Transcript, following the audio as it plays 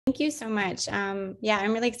Thank you so much. Yeah,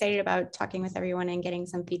 I'm really excited about talking with everyone and getting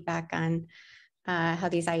some feedback on how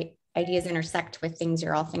these ideas intersect with things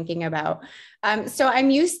you're all thinking about. So I'm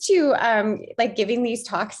used to like giving these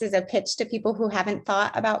talks as a pitch to people who haven't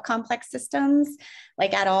thought about complex systems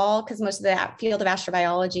like at all, because most of the field of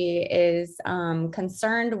astrobiology is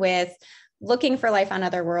concerned with looking for life on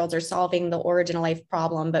other worlds or solving the origin of life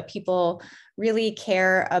problem, but people really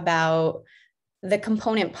care about the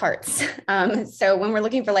component parts. So when we're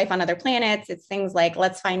looking for life on other planets, it's things like,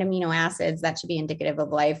 let's find amino acids that should be indicative of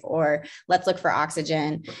life, or let's look for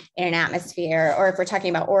oxygen in an atmosphere. Or if we're talking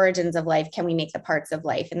about origins of life, can we make the parts of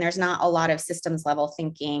life? And there's not a lot of systems level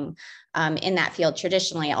thinking in that field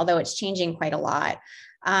traditionally, although it's changing quite a lot.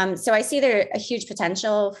 So I see there a huge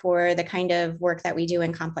potential for the kind of work that we do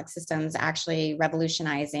in complex systems actually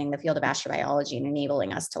revolutionizing the field of astrobiology and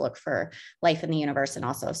enabling us to look for life in the universe and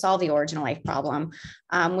also solve the origin of life problem,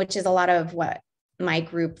 which is a lot of what my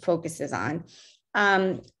group focuses on.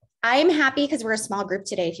 I'm happy because we're a small group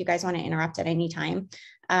today if you guys want to interrupt at any time.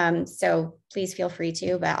 So please feel free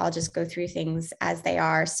to, but I'll just go through things as they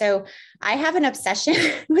are. So I have an obsession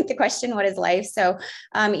with the question, what is life? So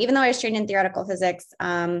even though I was trained in theoretical physics,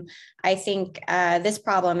 I think this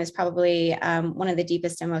problem is probably one of the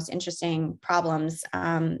deepest and most interesting problems.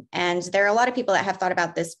 And there are a lot of people that have thought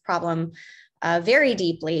about this problem very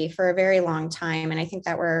deeply for a very long time. And I think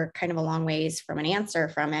that we're kind of a long ways from an answer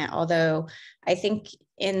from it. Although I think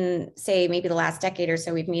in, say, maybe the last decade or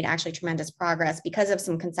so, we've made actually tremendous progress because of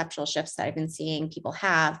some conceptual shifts that I've been seeing people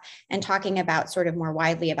have and talking about sort of more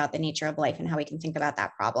widely about the nature of life and how we can think about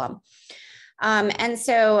that problem. And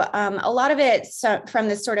so a lot of it from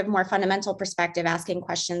this sort of more fundamental perspective, asking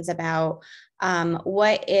questions about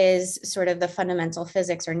what is sort of the fundamental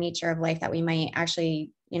physics or nature of life that we might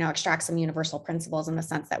actually, extract some universal principles in the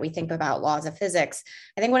sense that we think about laws of physics.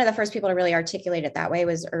 I think one of the first people to really articulate it that way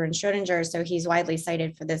was Erwin Schrödinger. So he's widely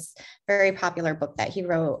cited for this very popular book that he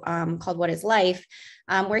wrote called What is Life?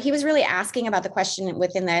 Where he was really asking about the question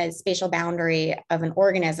within the spatial boundary of an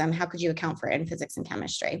organism, how could you account for it in physics and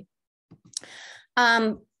chemistry?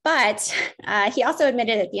 But he also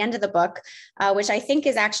admitted at the end of the book, which I think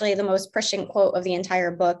is actually the most prescient quote of the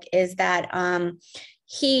entire book, is that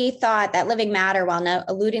he thought that living matter, while not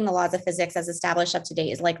eluding the laws of physics as established up to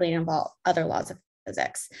date, is likely to involve other laws of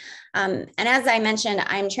physics. And as I mentioned,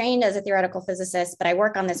 I'm trained as a theoretical physicist, but I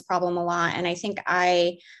work on this problem a lot. And I think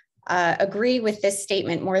I agree with this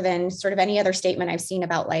statement more than sort of any other statement I've seen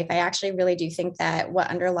about life. I actually really do think that what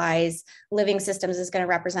underlies living systems is going to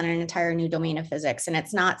represent an entire new domain of physics. And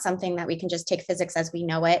it's not something that we can just take physics as we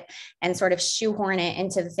know it and sort of shoehorn it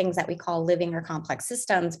into the things that we call living or complex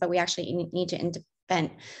systems, but we actually need to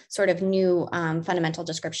invent sort of new fundamental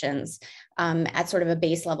descriptions at sort of a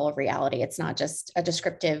base level of reality. It's not just a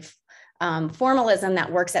descriptive formalism that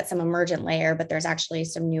works at some emergent layer, but there's actually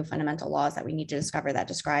some new fundamental laws that we need to discover that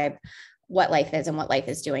describe what life is and what life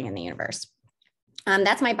is doing in the universe.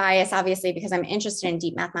 That's my bias, obviously, because I'm interested in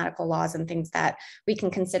deep mathematical laws and things that we can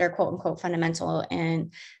consider quote unquote fundamental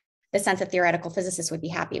in the sense that theoretical physicists would be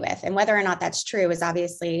happy with. And whether or not that's true is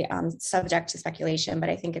obviously subject to speculation, but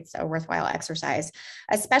I think it's a worthwhile exercise.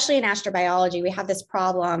 Especially in astrobiology, we have this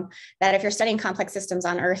problem that if you're studying complex systems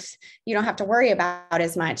on Earth, you don't have to worry about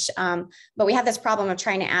as much. But we have this problem of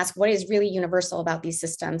trying to ask what is really universal about these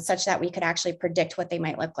systems such that we could actually predict what they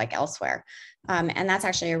might look like elsewhere. And that's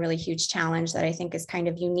actually a really huge challenge that I think is kind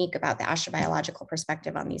of unique about the astrobiological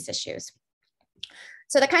perspective on these issues.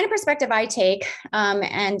 So the kind of perspective I take,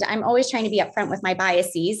 and I'm always trying to be upfront with my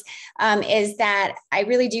biases, is that I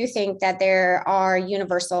really do think that there are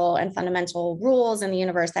universal and fundamental rules in the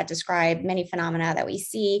universe that describe many phenomena that we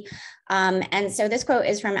see. And so this quote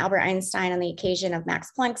is from Albert Einstein on the occasion of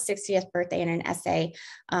Max Planck's 60th birthday in an essay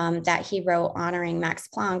that he wrote honoring Max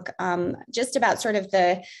Planck, just about sort of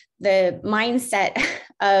the mindset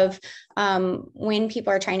of when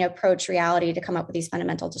people are trying to approach reality to come up with these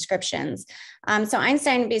fundamental descriptions. So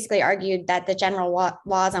Einstein basically argued that the general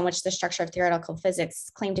laws on which the structure of theoretical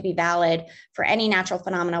physics claim to be valid for any natural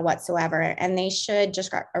phenomena whatsoever, and they should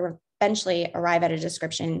just eventually arrive at a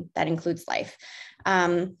description that includes life.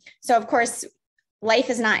 So of course,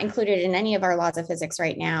 life is not included in any of our laws of physics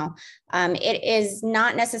right now. It is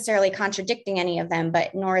not necessarily contradicting any of them,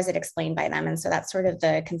 but nor is it explained by them. And so that's sort of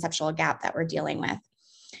the conceptual gap that we're dealing with.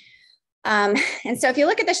 And so if you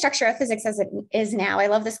look at the structure of physics as it is now, I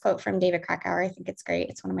love this quote from David Krakauer. I think it's great.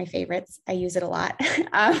 It's one of my favorites. I use it a lot.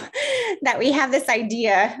 That we have this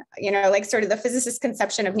idea, like sort of the physicist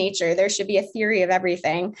conception of nature. There should be a theory of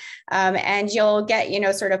everything. And you'll get,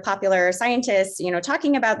 sort of popular scientists,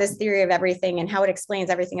 talking about this theory of everything and how it explains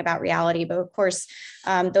everything about reality. But of course,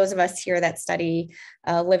 Those of us here that study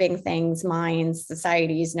living things, minds,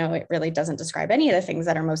 societies know it really doesn't describe any of the things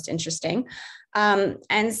that are most interesting.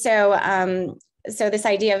 So this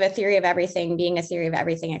idea of a theory of everything being a theory of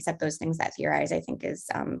everything except those things that theorize, I think is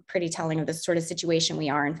pretty telling of the sort of situation we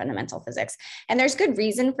are in fundamental physics. And there's good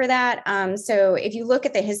reason for that. So if you look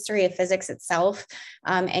at the history of physics itself,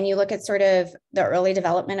 and you look at sort of the early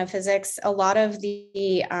development of physics, a lot of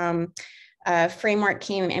the framework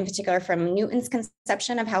came in particular from Newton's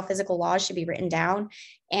conception of how physical laws should be written down.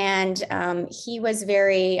 And he was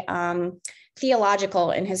very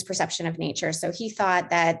theological in his perception of nature. So he thought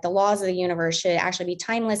that the laws of the universe should actually be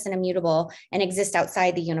timeless and immutable and exist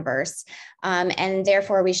outside the universe. And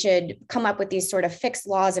therefore we should come up with these sort of fixed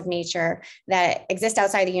laws of nature that exist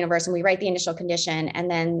outside the universe, and we write the initial condition,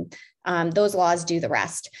 and then those laws do the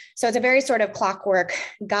rest. So it's a very sort of clockwork,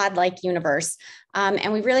 godlike universe.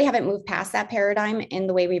 And we really haven't moved past that paradigm in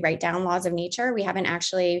the way we write down laws of nature. We haven't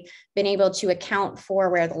actually been able to account for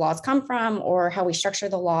where the laws come from or how we structure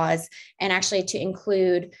the laws, and actually to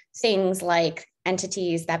include things like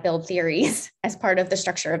entities that build theories as part of the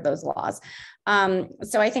structure of those laws.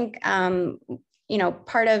 So I think,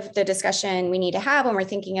 part of the discussion we need to have when we're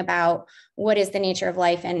thinking about what is the nature of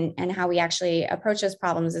life and how we actually approach those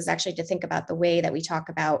problems is actually to think about the way that we talk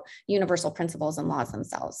about universal principles and laws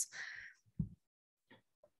themselves.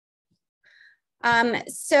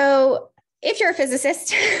 So if you're a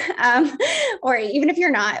physicist, or even if you're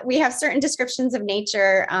not, we have certain descriptions of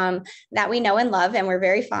nature that we know and love and we're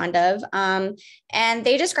very fond of. And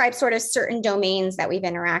they describe sort of certain domains that we've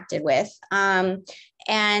interacted with.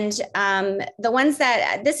 And the ones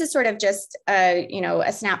that, this is sort of just,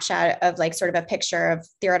 a snapshot of like sort of a picture of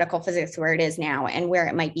theoretical physics where it is now and where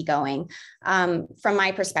it might be going from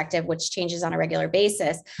my perspective, which changes on a regular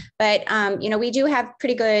basis. But, we do have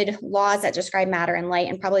pretty good laws that describe matter and light.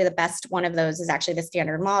 And probably the best one of those is actually the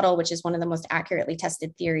Standard Model, which is one of the most accurately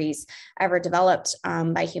tested theories ever developed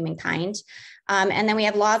by humankind. And then we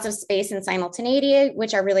have laws of space and simultaneity,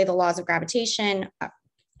 which are really the laws of gravitation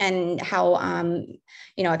and how,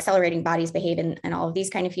 accelerating bodies behave and all of these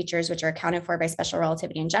kind of features, which are accounted for by special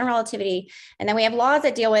relativity and general relativity. And then we have laws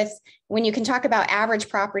that deal with when you can talk about average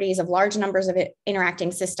properties of large numbers of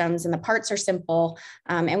interacting systems and the parts are simple.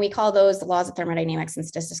 And we call those the laws of thermodynamics and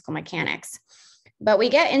statistical mechanics. But we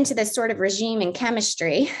get into this sort of regime in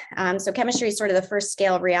chemistry. So chemistry is sort of the first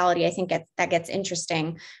scale of reality, I think that gets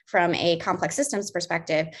interesting from a complex systems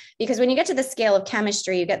perspective, because when you get to the scale of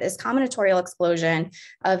chemistry, you get this combinatorial explosion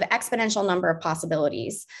of exponential number of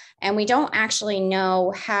possibilities. And we don't actually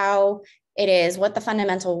know how it is, what the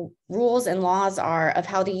fundamental rules and laws are of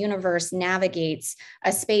how the universe navigates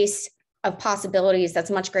a space of possibilities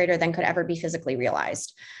that's much greater than could ever be physically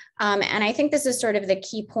realized. And I think this is sort of the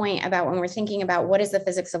key point about when we're thinking about what is the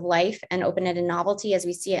physics of life and open-ended novelty as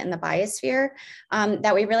we see it in the biosphere,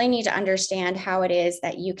 that we really need to understand how it is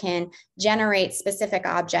that you can generate specific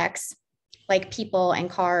objects like people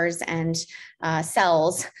and cars and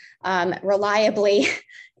cells reliably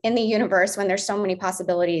in the universe when there's so many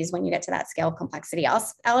possibilities when you get to that scale of complexity.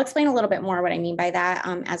 I'll explain a little bit more what I mean by that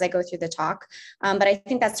as I go through the talk. But I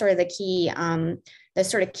think that's sort of the key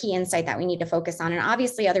insight that we need to focus on. And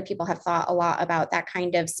obviously other people have thought a lot about that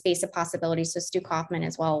kind of space of possibilities. So Stu Kaufman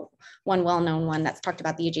as well, one well-known one that's talked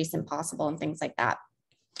about the adjacent possible and things like that.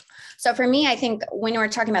 So for me, I think when we're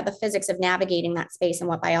talking about the physics of navigating that space and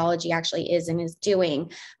what biology actually is and is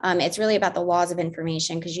doing, it's really about the laws of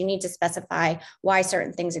information, because you need to specify why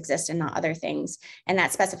certain things exist and not other things. And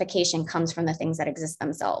that specification comes from the things that exist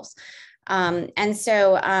themselves.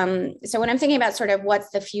 So when I'm thinking about sort of what's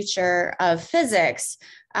the future of physics,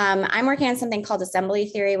 I'm working on something called assembly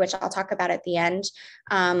theory, which I'll talk about at the end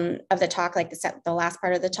of the talk, like the last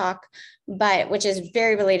part of the talk, but which is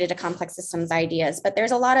very related to complex systems ideas. But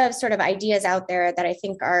there's a lot of sort of ideas out there that I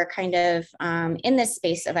think are kind of in this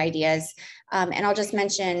space of ideas. And I'll just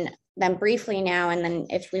mention them briefly now, and then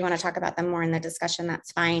if we want to talk about them more in the discussion,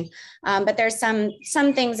 that's fine. But there's some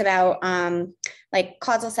things about like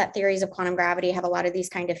causal set theories of quantum gravity have a lot of these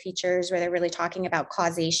kind of features where they're really talking about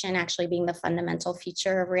causation actually being the fundamental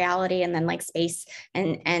feature of reality, and then like space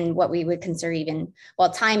and what we would consider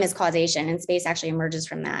time is causation, and space actually emerges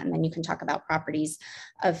from that. And then you can talk about properties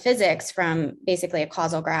of physics from basically a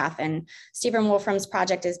causal graph. And Stephen Wolfram's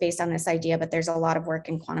project is based on this idea, but there's a lot of work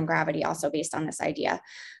in quantum gravity also based on this idea.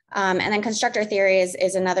 And then constructor theory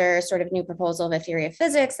is another sort of new proposal of a theory of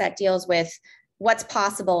physics that deals with what's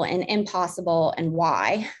possible and impossible and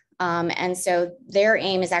why. And so their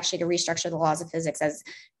aim is actually to restructure the laws of physics as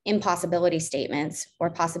impossibility statements or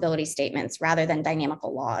possibility statements rather than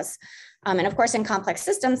dynamical laws. And of course, in complex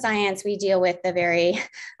system science, we deal with the very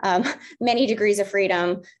many degrees of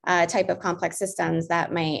freedom type of complex systems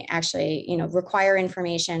that might actually, require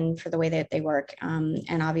information for the way that they work,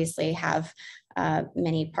 and obviously have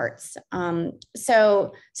many parts.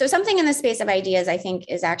 So something in the space of ideas, I think,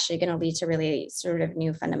 is actually going to lead to really sort of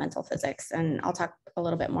new fundamental physics. And I'll talk a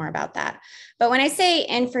little bit more about that. But when I say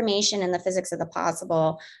information in the physics of the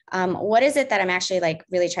possible, what is it that I'm actually like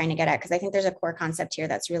really trying to get at? Because I think there's a core concept here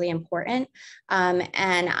that's really important. And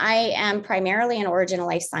I am primarily an origin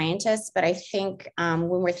life scientist, but I think when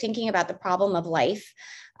we're thinking about the problem of life,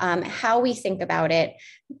 how we think about it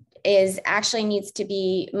is actually needs to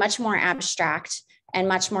be much more abstract and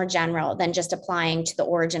much more general than just applying to the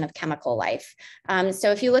origin of chemical life.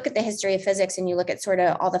 So if you look at the history of physics and you look at sort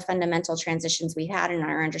of all the fundamental transitions we've had in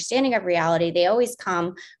our understanding of reality, they always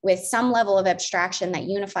come with some level of abstraction that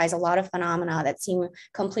unifies a lot of phenomena that seem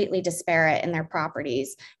completely disparate in their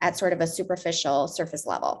properties at sort of a superficial surface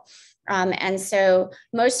level. And so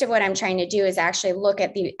most of what I'm trying to do is actually look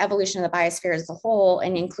at the evolution of the biosphere as a whole,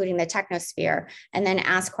 and including the technosphere, and then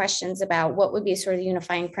ask questions about what would be sort of the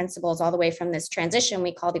unifying principles all the way from this transition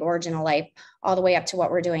we call the origin of life, all the way up to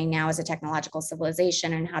what we're doing now as a technological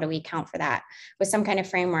civilization, and how do we account for that with some kind of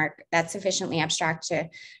framework that's sufficiently abstract to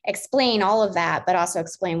explain all of that, but also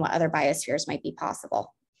explain what other biospheres might be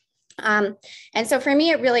possible. And so for me,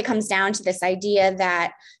 it really comes down to this idea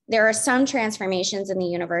that there are some transformations in the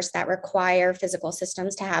universe that require physical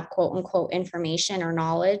systems to have quote unquote information or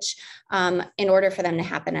knowledge in order for them to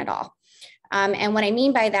happen at all. And what I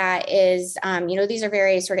mean by that is, these are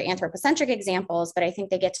very sort of anthropocentric examples, but I think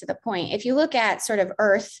they get to the point. If you look at sort of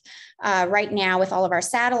Earth right now with all of our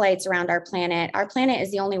satellites around our planet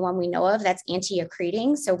is the only one we know of that's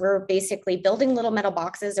anti-accreting. So we're basically building little metal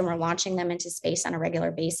boxes and we're launching them into space on a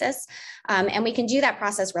regular basis. And we can do that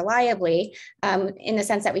process reliably in the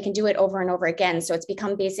sense that we can do it over and over again. So it's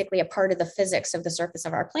become basically a part of the physics of the surface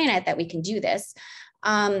of our planet that we can do this.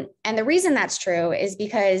 And the reason that's true is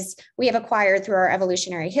because we have acquired through our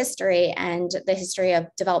evolutionary history and the history of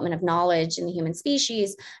development of knowledge in the human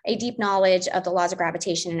species, a deep knowledge of the laws of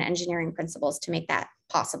gravitation and engineering principles to make that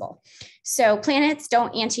possible. So planets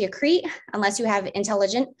don't anti-accrete unless you have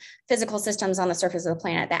intelligent physical systems on the surface of the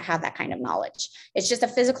planet that have that kind of knowledge. It's just a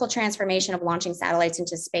physical transformation of launching satellites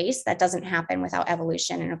into space that doesn't happen without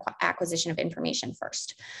evolution and acquisition of information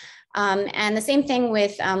first. And the same thing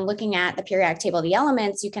with looking at the periodic table of the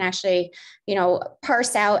elements. You can actually,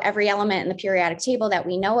 parse out every element in the periodic table that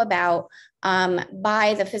we know about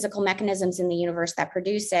by the physical mechanisms in the universe that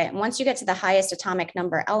produce it. And once you get to the highest atomic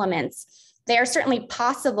number elements, they are certainly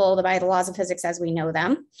possible by the laws of physics as we know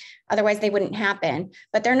them. Otherwise, they wouldn't happen,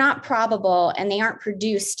 but they're not probable and they aren't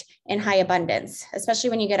produced in high abundance, especially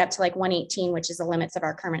when you get up to like 118, which is the limits of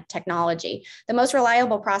our current technology. The most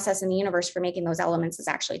reliable process in the universe for making those elements is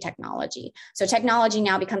actually technology. So technology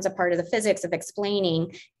now becomes a part of the physics of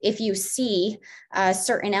explaining if you see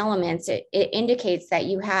certain elements, it indicates that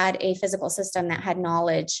you had a physical system that had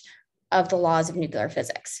knowledge of the laws of nuclear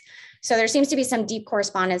physics. So there seems to be some deep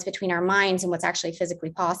correspondence between our minds and what's actually physically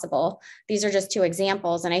possible. These are just two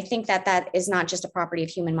examples. And I think that that is not just a property of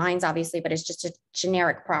human minds, obviously, but it's just a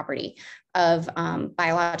generic property of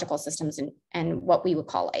biological systems and what we would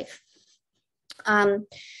call life.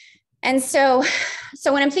 And so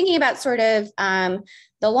when I'm thinking about sort of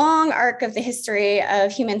the long arc of the history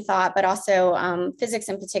of human thought, but also physics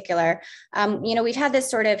in particular, we've had this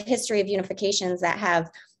sort of history of unifications that have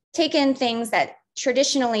taken things that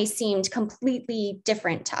traditionally seemed completely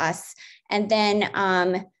different to us and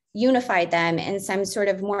then unified them in some sort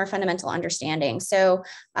of more fundamental understanding. So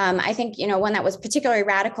I think, one that was particularly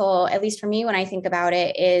radical, at least for me when I think about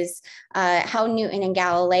it, is how Newton and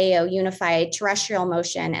Galileo unified terrestrial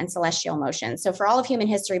motion and celestial motion. So for all of human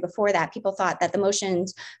history before that, people thought that the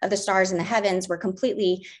motions of the stars in the heavens were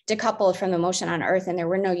completely decoupled from the motion on Earth and there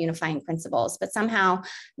were no unifying principles. But somehow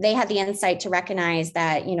they had the insight to recognize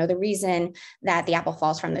that, the reason that the apple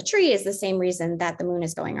falls from the tree is the same reason that the moon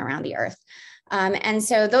is going around the Earth. And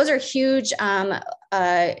so those are huge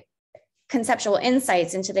conceptual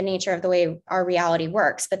insights into the nature of the way our reality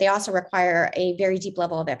works, but they also require a very deep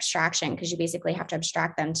level of abstraction because you basically have to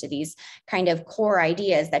abstract them to these kind of core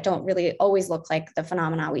ideas that don't really always look like the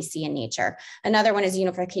phenomena we see in nature. Another one is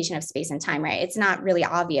unification of space and time, right? It's not really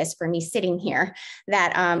obvious for me sitting here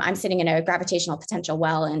that I'm sitting in a gravitational potential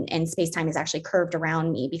well and space-time is actually curved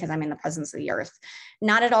around me because I'm in the presence of the Earth.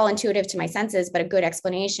 Not at all intuitive to my senses, but a good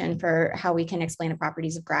explanation for how we can explain the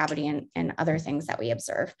properties of gravity and other things that we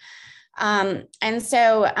observe. So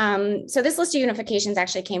this list of unifications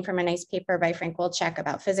actually came from a nice paper by Frank Wilczek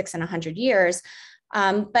about physics in 100 years.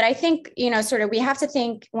 But I think, sort of we have to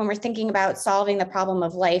think when we're thinking about solving the problem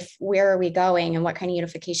of life, where are we going and what kind of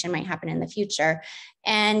unification might happen in the future?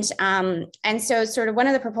 And so sort of one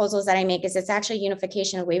of the proposals that I make is it's actually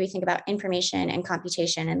unification of the way we think about information and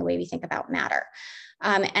computation and the way we think about matter.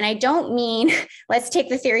 And I don't mean let's take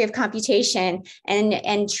the theory of computation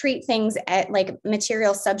and treat things at like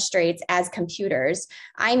material substrates as computers.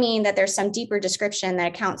 I mean that there's some deeper description that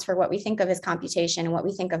accounts for what we think of as computation and what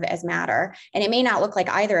we think of as matter. And it may not look like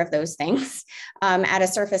either of those things at a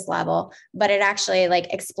surface level, but it actually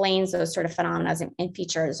like explains those sort of phenomena and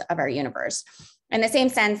features of our universe. In the same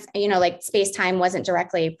sense, like space-time wasn't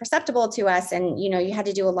directly perceptible to us. And, you had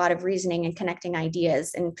to do a lot of reasoning and connecting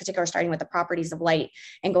ideas, in particular, starting with the properties of light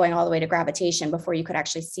and going all the way to gravitation before you could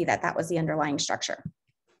actually see that that was the underlying structure.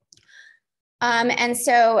 And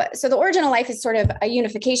so the origin of life is sort of a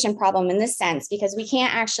unification problem in this sense, because we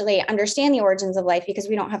can't actually understand the origins of life because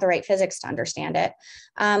we don't have the right physics to understand it.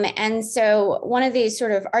 And so one of these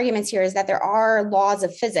sort of arguments here is that there are laws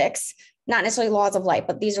of physics, not necessarily laws of light,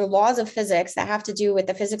 but these are laws of physics that have to do with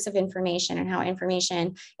the physics of information and how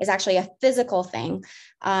information is actually a physical thing.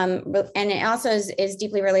 And it also is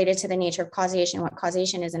deeply related to the nature of causation, what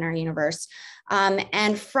causation is in our universe.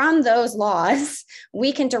 And from those laws,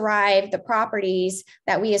 we can derive the properties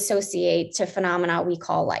that we associate to phenomena we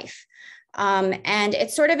call life. And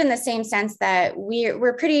it's sort of in the same sense that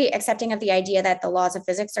we're pretty accepting of the idea that the laws of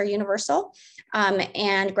physics are universal,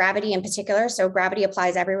 and gravity in particular. So gravity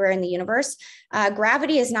applies everywhere in the universe.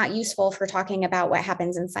 Gravity is not useful for talking about what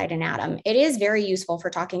happens inside an atom. It is very useful for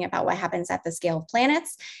talking about what happens at the scale of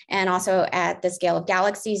planets and also at the scale of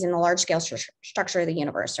galaxies and the large scale structure of the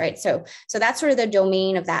universe, right? So that's sort of the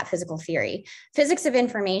domain of that physical theory. Physics of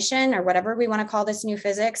information, or whatever we want to call this new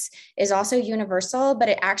physics, is also universal, but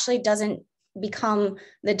it actually doesn't become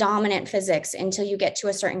the dominant physics until you get to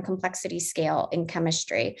a certain complexity scale in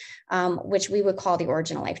chemistry, which we would call the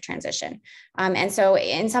origin of life transition. And so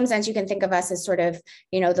in some sense, you can think of us as sort of,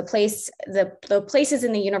 the places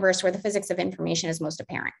in the universe where the physics of information is most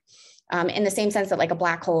apparent. In the same sense that like a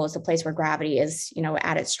black hole is the place where gravity is,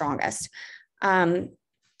 at its strongest.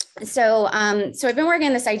 So I've been working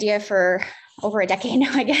on this idea for over a decade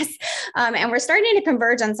now, I guess. And we're starting to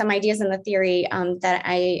converge on some ideas in the theory that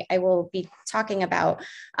I will be talking about.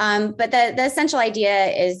 But the essential idea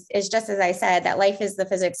is just as I said, that life is the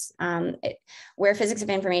physics where physics of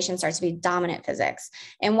information starts to be dominant physics.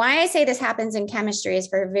 And why I say this happens in chemistry is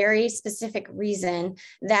for a very specific reason,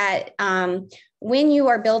 that when you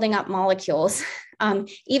are building up molecules,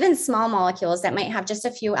 even small molecules that might have just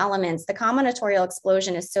a few elements, the combinatorial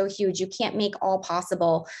explosion is so huge, you can't make all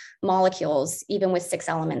possible molecules, even with 6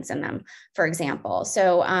 elements in them, for example.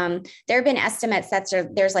 So there have been estimates that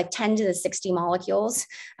there's like 10 to the 60 molecules,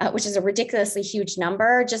 which is a ridiculously huge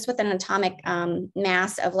number, just with an atomic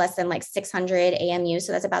mass of less than like 600 AMU.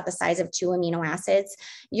 So that's about the size of 2 amino acids.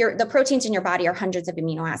 The proteins in your body are hundreds of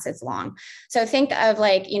amino acids long. So think of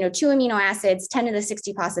like, 2 amino acids, 10 to the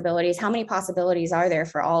 60 possibilities. How many possibilities are there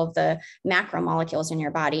for all of the macromolecules in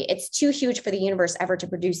your body? It's too huge for the universe ever to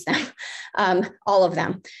produce them, all of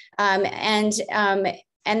them. And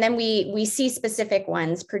then we see specific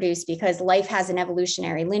ones produced because life has an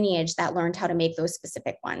evolutionary lineage that learned how to make those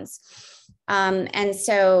specific ones. And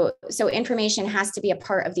so information has to be a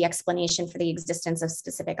part of the explanation for the existence of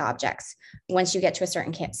specific objects once you get to a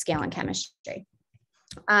certain scale in chemistry.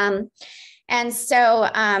 And so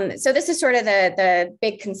this is sort of the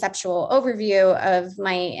big conceptual overview of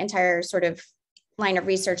my entire sort of line of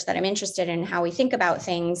research that I'm interested in, how we think about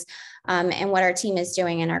things, and what our team is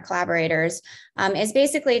doing and our collaborators, is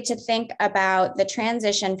basically to think about the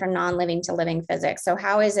transition from non-living to living physics. So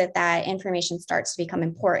how is it that information starts to become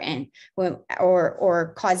important,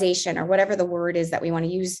 or causation, or whatever the word is that we want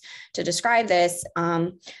to use to describe this,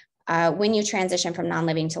 when you transition from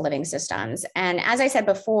non-living to living systems. And as I said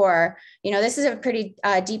before, this is a pretty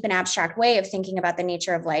deep and abstract way of thinking about the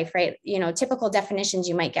nature of life, right? Typical definitions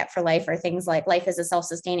you might get for life are things like life is a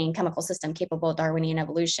self-sustaining chemical system capable of Darwinian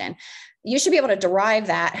evolution. You should be able to derive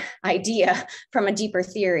that idea from a deeper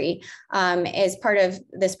theory as part of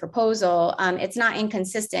this proposal. It's not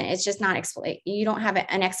inconsistent. It's just not, you don't have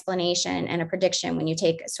an explanation and a prediction when you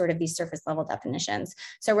take sort of these surface level definitions.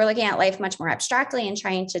 So we're looking at life much more abstractly and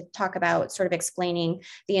trying to talk about sort of explaining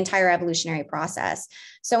the entire evolutionary process.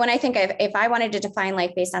 So when I think if I wanted to define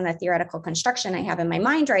life based on the theoretical construction I have in my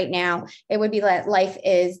mind right now, it would be that life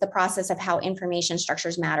is the process of how information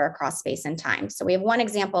structures matter across space and time. So we have one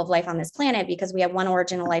example of life on this this planet because we have one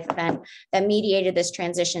original life event that mediated this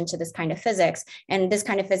transition to this kind of physics. And this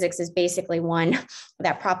kind of physics is basically one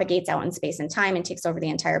that propagates out in space and time and takes over the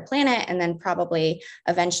entire planet, and then probably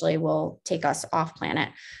eventually will take us off planet.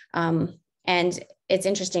 And it's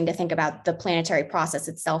interesting to think about the planetary process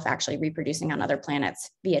itself actually reproducing on other planets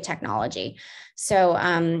via technology. So,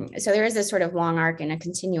 so there is this sort of long arc and a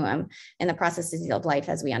continuum in the processes of life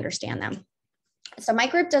as we understand them. So my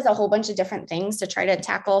group does a whole bunch of different things to try to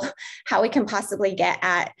tackle how we can possibly get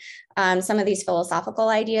at some of these philosophical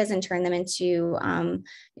ideas and turn them into,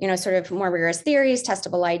 you know, sort of more rigorous theories,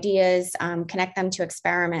 testable ideas, connect them to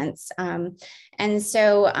experiments. And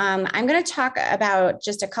so I'm going to talk about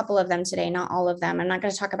just a couple of them today, not all of them. I'm not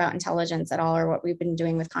going to talk about intelligence at all or what we've been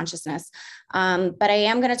doing with consciousness. But I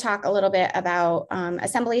am going to talk a little bit about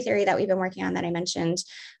assembly theory that we've been working on that I mentioned,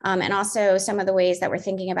 and also some of the ways that we're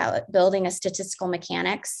thinking about building a statistical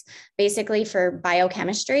mechanics, basically for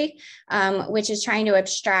biochemistry, which is trying to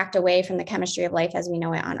abstract away from the chemistry of life as we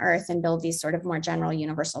know it on Earth and build these sort of more general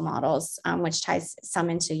universal models, which ties some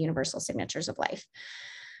into universal signatures of life.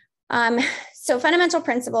 So fundamental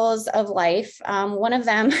principles of life, one of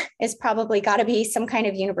them is probably got to be some kind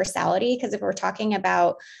of universality, because if we're talking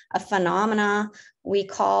about a phenomena we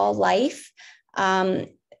call life,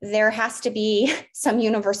 there has to be some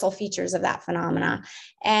universal features of that phenomena.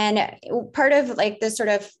 And part of like the sort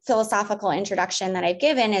of philosophical introduction that I've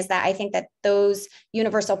given is that I think that those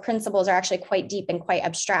universal principles are actually quite deep and quite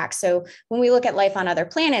abstract. So when we look at life on other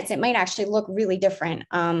planets, it might actually look really different.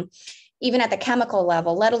 Even at the chemical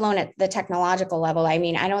level, let alone at the technological level. I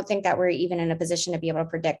mean, I don't think that we're even in a position to be able to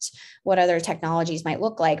predict what other technologies might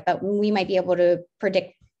look like, but we might be able to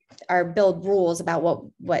predict or build rules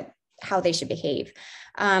about how they should behave.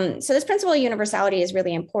 So this principle of universality is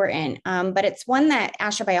really important, but it's one that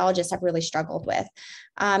astrobiologists have really struggled with.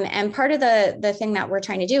 And part of the thing that we're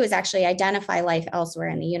trying to do is actually identify life elsewhere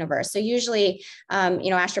in the universe. So usually,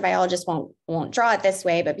 you know, astrobiologists won't draw it this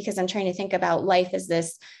way, but because I'm trying to think about life as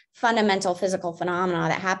this fundamental physical phenomena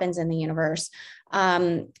that happens in the universe,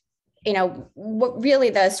 you know, what really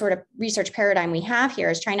the sort of research paradigm we have here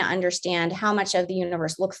is trying to understand how much of the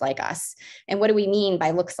universe looks like us and what do we mean by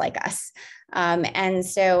looks like us. And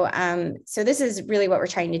so this is really what we're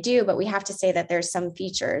trying to do, but we have to say that there's some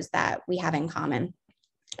features that we have in common.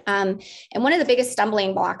 And one of the biggest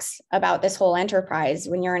stumbling blocks about this whole enterprise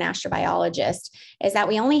when you're an astrobiologist is that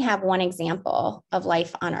we only have one example of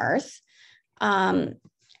life on Earth.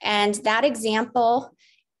 And that example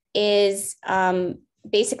is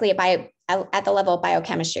basically at the level of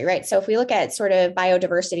biochemistry, right? So if we look at sort of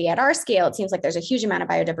biodiversity at our scale, it seems like there's a huge amount of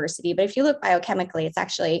biodiversity, but if you look biochemically, it's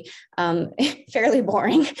actually fairly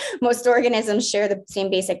boring. Most organisms share the same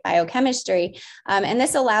basic biochemistry. And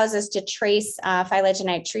this allows us to trace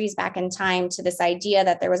phylogenetic trees back in time to this idea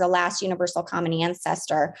that there was a last universal common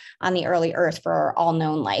ancestor on the early Earth for all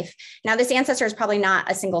known life. Now, this ancestor is probably not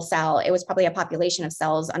a single cell. It was probably a population of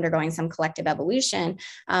cells undergoing some collective evolution,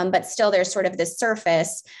 but still there's sort of this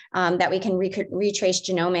surface that we can retrace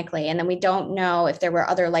genomically. And then we don't know if there were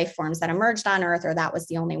other life forms that emerged on Earth or that was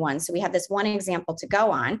the only one. So we have this one example to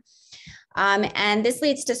go on. And this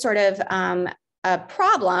leads to sort of a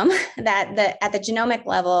problem that at the genomic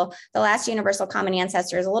level, the last universal common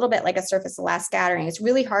ancestor is a little bit like a surface of last scattering. It's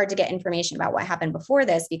really hard to get information about what happened before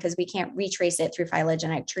this because we can't retrace it through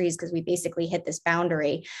phylogenetic trees because we basically hit this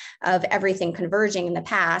boundary of everything converging in the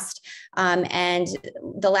past. And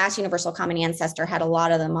the last universal common ancestor had a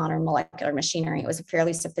lot of the modern molecular machinery. It was a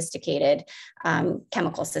fairly sophisticated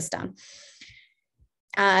chemical system.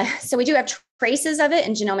 So we do have traces of it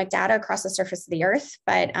in genomic data across the surface of the Earth,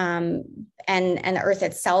 but and the Earth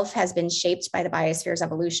itself has been shaped by the biosphere's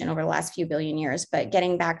evolution over the last few billion years. But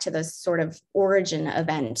getting back to the sort of origin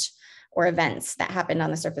event or events that happened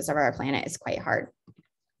on the surface of our planet is quite hard.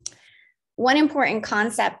 One important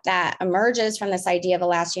concept that emerges from this idea of a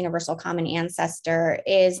last universal common ancestor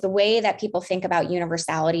is the way that people think about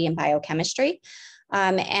universality in biochemistry.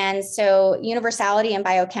 And so universality in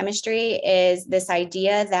biochemistry is this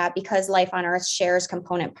idea that because life on Earth shares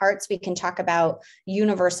component parts, we can talk about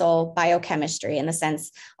universal biochemistry in the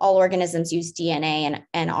sense all organisms use DNA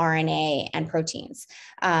and RNA and proteins.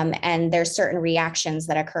 And there's certain reactions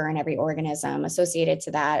that occur in every organism associated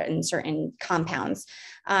to that and certain compounds.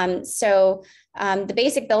 The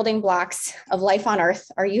basic building blocks of life on Earth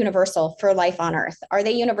are universal for life on Earth. Are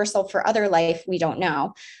they universal for other life? We don't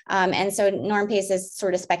know. And so Norm Pace has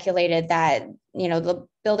sort of speculated that the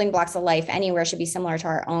building blocks of life anywhere should be similar to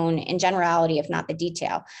our own in generality, if not the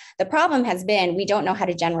detail. The problem has been we don't know how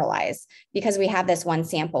to generalize because we have this one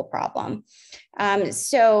sample problem.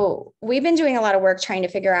 So we've been doing a lot of work trying to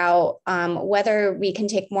figure out whether we can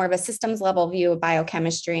take more of a systems level view of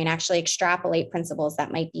biochemistry and actually extrapolate principles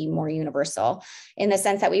that might be more universal, in the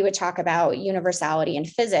sense that we would talk about universality in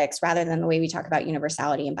physics rather than the way we talk about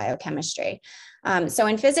universality in biochemistry. So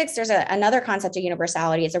in physics, there's another concept of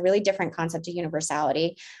universality. It's a really different concept of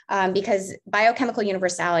universality because biochemical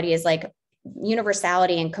universality is like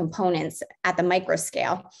universality in components at the micro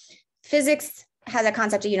scale. Physics has a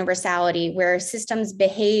concept of universality where systems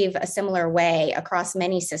behave a similar way across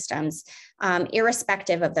many systems,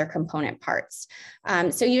 irrespective of their component parts.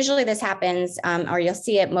 So usually this happens, or you'll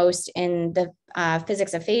see it most in the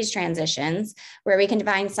physics of phase transitions, where we can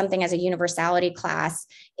define something as a universality class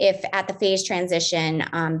if at the phase transition,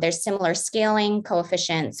 there's similar scaling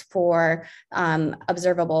coefficients for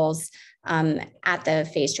observables at the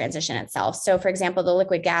phase transition itself. So for example, the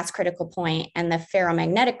liquid gas critical point and the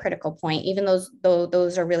ferromagnetic critical point, even though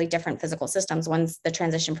those are really different physical systems, one's the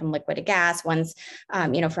transition from liquid to gas, one's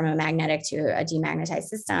from a magnetic to a demagnetized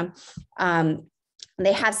system.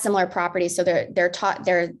 They have similar properties, so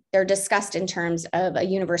they're discussed in terms of a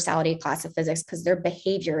universality class of physics because their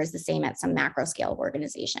behavior is the same at some macro scale of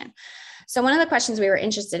organization. So one of the questions we were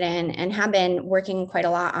interested in and have been working quite a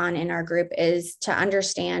lot on in our group is to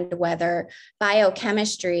understand whether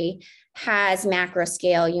biochemistry has macro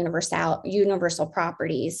scale universal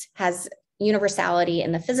properties, has universality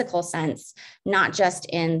in the physical sense, not just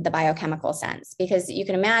in the biochemical sense. Because you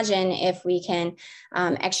can imagine if we can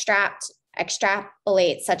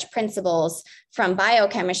extrapolate such principles from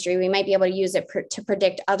biochemistry, we might be able to use it to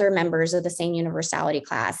predict other members of the same universality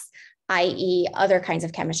class, i.e. other kinds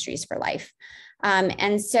of chemistries for life.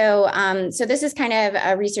 So this is kind of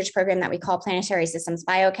a research program that we call Planetary Systems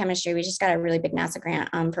Biochemistry. We just got a really big NASA grant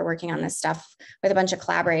for working on this stuff with a bunch of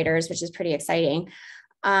collaborators, which is pretty exciting.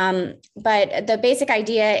 But the basic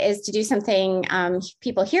idea is to do something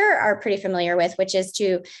people here are pretty familiar with, which is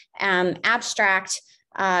to abstract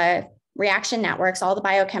reaction networks, all the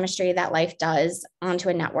biochemistry that life does, onto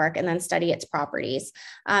a network and then study its properties.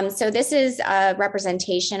 So this is a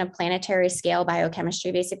representation of planetary scale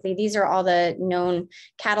biochemistry. Basically, these are all the known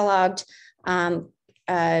cataloged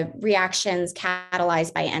reactions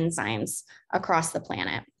catalyzed by enzymes across the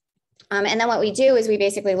planet. And then what we do is we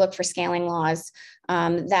basically look for scaling laws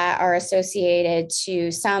that are associated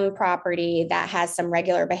to some property that has some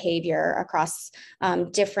regular behavior across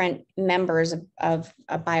different members of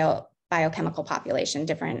a biochemical population,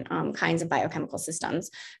 different kinds of biochemical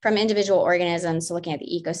systems, from individual organisms to looking at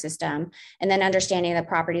the ecosystem, and then understanding the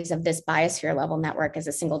properties of this biosphere level network as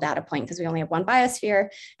a single data point, because we only have one biosphere,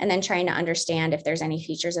 and then trying to understand if there's any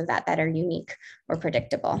features of that that are unique or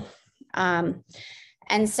predictable.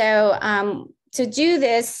 And so to do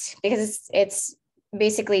this, because it's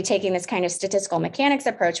basically taking this kind of statistical mechanics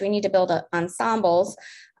approach, we need to build ensembles.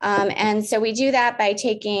 And so we do that by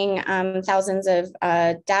taking thousands of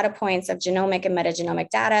data points of genomic and metagenomic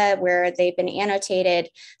data where they've been annotated.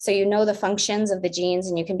 So you know the functions of the genes,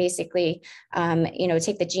 and you can basically,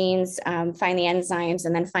 take the genes, find the enzymes,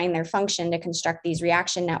 and then find their function to construct these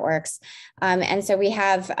reaction networks. And so we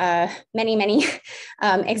have many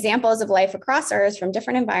examples of life across Earth from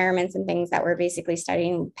different environments and things that we're basically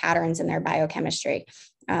studying patterns in their biochemistry.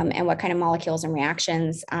 And what kind of molecules and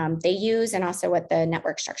reactions they use, and also what the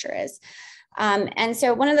network structure is. And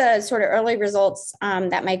so one of the sort of early results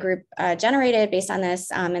that my group generated based on this,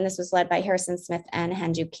 and this was led by Harrison Smith and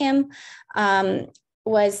Hanju Kim,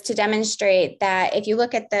 was to demonstrate that if you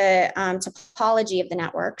look at the topology of the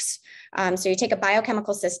networks, so you take a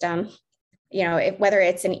biochemical system, whether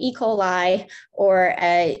it's an E. coli or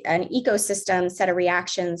an ecosystem set of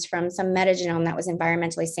reactions from some metagenome that was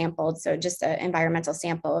environmentally sampled, so just an environmental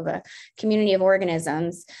sample of a community of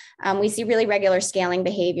organisms, we see really regular scaling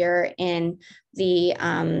behavior in the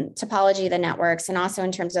topology of the networks, and also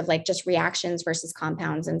in terms of like just reactions versus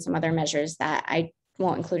compounds and some other measures that I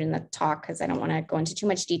won't include in the talk because I don't want to go into too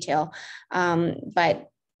much detail.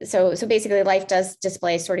 So basically life does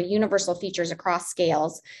display sort of universal features across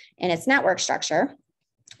scales in its network structure.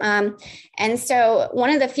 And so one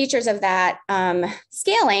of the features of that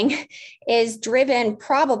scaling is driven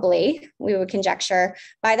probably, we would conjecture,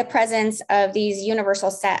 by the presence of these universal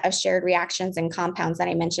set of shared reactions and compounds that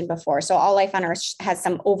I mentioned before. So all life on Earth has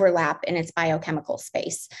some overlap in its biochemical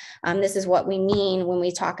space. This is what we mean when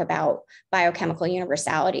we talk about biochemical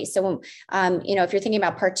universality. So, if you're thinking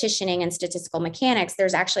about partitioning and statistical mechanics,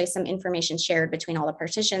 there's actually some information shared between all the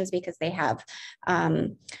partitions because they have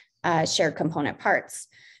shared component parts.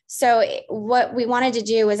 So what we wanted to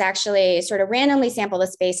do was actually sort of randomly sample the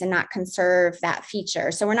space and not conserve that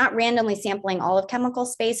feature. So we're not randomly sampling all of chemical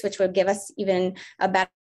space, which would give us even a better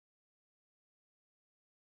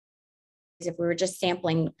if we were just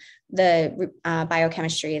sampling the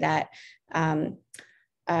biochemistry that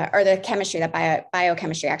or the chemistry that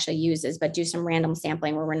biochemistry actually uses, but do some random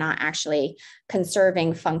sampling where we're not actually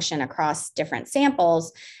conserving function across different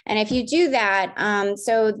samples. And if you do that,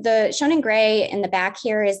 so the shown in gray in the back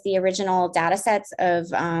here is the original data sets of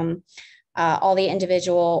all the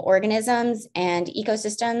individual organisms and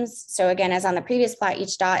ecosystems. So again, as on the previous plot,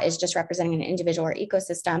 each dot is just representing an individual or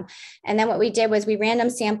ecosystem. And then what we did was we random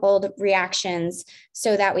sampled reactions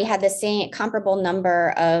so that we had the same comparable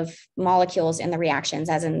number of molecules in the reactions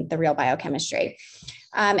as in the real biochemistry.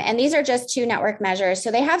 And these are just two network measures.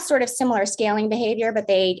 So they have sort of similar scaling behavior, but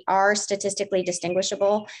they are statistically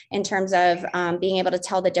distinguishable in terms of being able to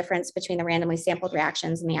tell the difference between the randomly sampled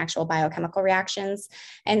reactions and the actual biochemical reactions.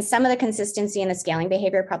 And some of the consistency in the scaling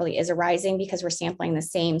behavior probably is arising because we're sampling the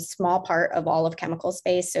same small part of all of chemical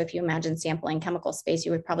space. So if you imagine sampling chemical space,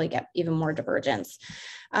 you would probably get even more divergence.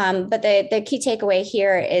 But the key takeaway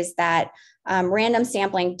here is that random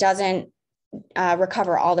sampling doesn't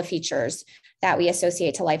recover all the features that we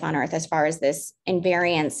associate to life on Earth as far as this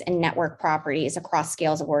invariance in network properties across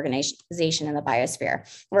scales of organization in the biosphere.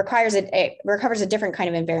 It recovers a different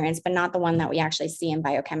kind of invariance, but not the one that we actually see in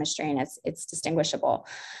biochemistry, and it's distinguishable.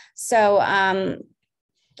 So,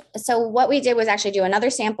 so what we did was actually do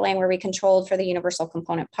another sampling where we controlled for the universal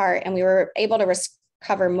component part, and we were able to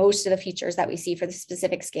cover most of the features that we see for the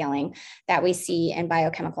specific scaling that we see in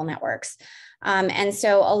biochemical networks. And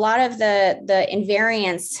so a lot of the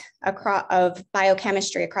invariance of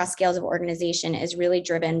biochemistry across scales of organization is really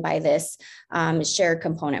driven by this shared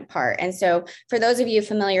component part. And so for those of you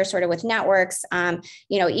familiar sort of with networks,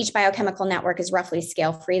 each biochemical network is roughly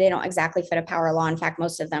scale free. They don't exactly fit a power law. In fact,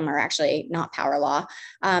 most of them are actually not power law.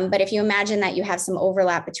 But if you imagine that you have some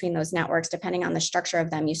overlap between those networks, depending on the structure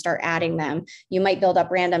of them, you start adding them, you might build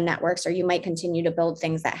up random networks, or you might continue to build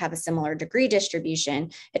things that have a similar degree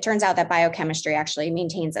distribution. It turns out that biochemistry actually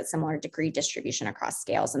maintains that similar degree distribution across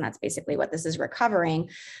scales. And that's basically what this is recovering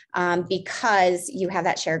because you have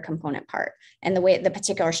that shared component part and the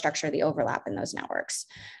particular structure of the overlap in those networks.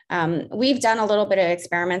 We've done a little bit of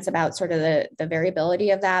experiments about sort of the variability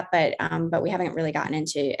of that, but we haven't really gotten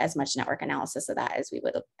into as much network analysis of that as we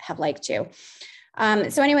would have liked to.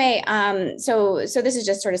 So anyway, so this is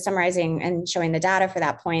just sort of summarizing and showing the data for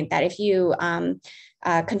that point, that if you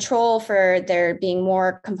control for there being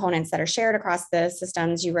more components that are shared across the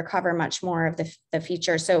systems, you recover much more of the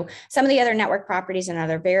features. So some of the other network properties and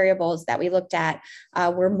other variables that we looked at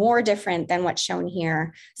were more different than what's shown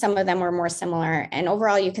here. Some of them were more similar. And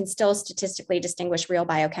overall, you can still statistically distinguish real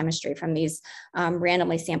biochemistry from these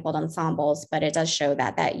randomly sampled ensembles, but it does show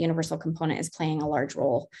that that universal component is playing a large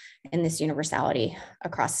role in this universality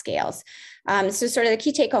across scales. So sort of the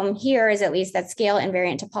key take home here is at least that scale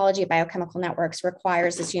invariant topology of biochemical networks requires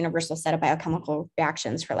this universal set of biochemical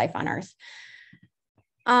reactions for life on Earth.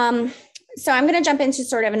 So I'm going to jump into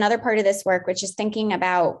sort of another part of this work, which is thinking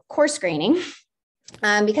about coarse graining.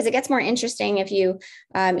 Because it gets more interesting if you,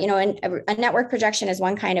 a network projection is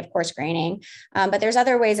one kind of coarse graining, but there's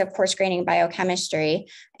other ways of coarse graining biochemistry.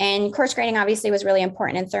 And coarse graining obviously was really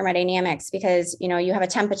important in thermodynamics because, you have a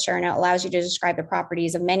temperature and it allows you to describe the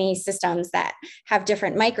properties of many systems that have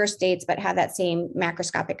different microstates, but have that same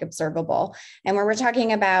macroscopic observable. And when we're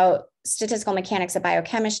talking about statistical mechanics of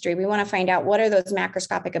biochemistry, we want to find out what are those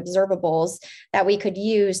macroscopic observables that we could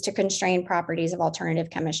use to constrain properties of alternative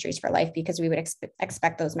chemistries for life, because we would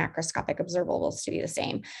expect those macroscopic observables to be the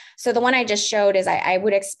same. So the one I just showed is I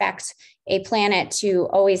would expect a planet to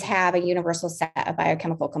always have a universal set of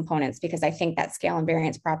biochemical components, because I think that scale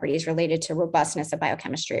invariance property is related to robustness of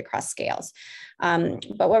biochemistry across scales.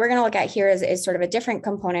 But what we're going to look at here is sort of a different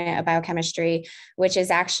component of biochemistry, which is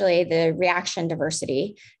actually the reaction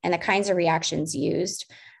diversity and the kinds of reactions used.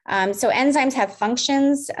 So enzymes have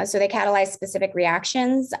functions, so they catalyze specific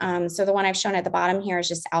reactions. So the one I've shown at the bottom here is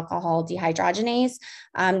just alcohol dehydrogenase.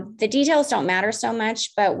 The details don't matter so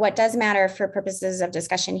much, but what does matter for purposes of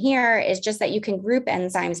discussion here is just that you can group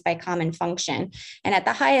enzymes by common function. And at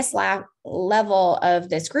the highest level of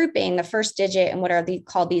this grouping, the first digit and what are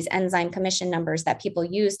called these enzyme commission numbers that people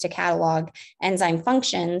use to catalog enzyme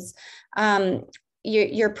functions,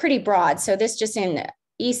 you're pretty broad. So this just in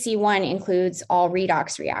EC1 includes all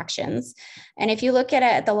redox reactions. And if you look at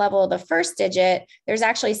it at the level of the first digit, there's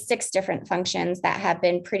actually 6 different functions that have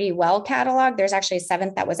been pretty well cataloged. There's actually a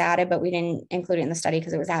 7th that was added, but we didn't include it in the study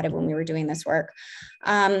because it was added when we were doing this work.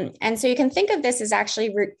 And so you can think of this as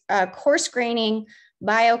actually coarse graining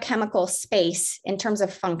biochemical space in terms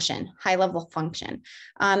of function, high level function.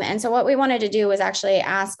 And so what we wanted to do was actually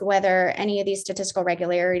ask whether any of these statistical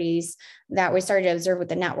regularities that we started to observe with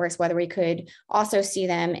the networks, whether we could also see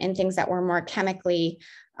them in things that were more chemically,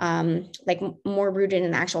 like more rooted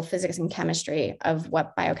in the actual physics and chemistry of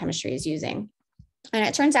what biochemistry is using. And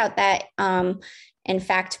it turns out that, in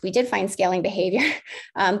fact, we did find scaling behavior,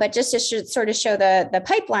 but just to sort of show the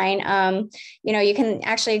pipeline, you can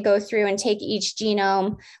actually go through and take each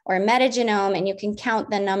genome or metagenome, and you can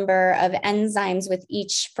count the number of enzymes with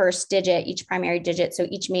each first digit, each primary digit, so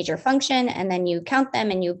each major function, and then you count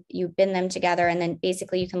them and you bin them together, and then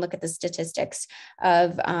basically you can look at the statistics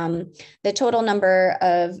of the total number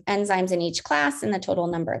of enzymes in each class and the total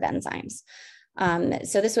number of enzymes.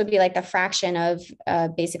 So this would be like the fraction of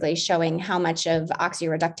basically showing how much of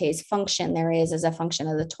oxyreductase function there is as a function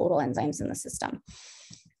of the total enzymes in the system,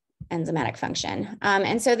 enzymatic function.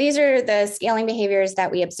 And so these are the scaling behaviors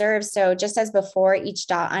that we observe. So just as before, each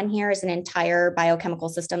dot on here is an entire biochemical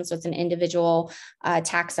system. So it's an individual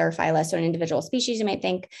taxa or phyla, so an individual species you might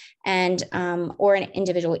think, and or an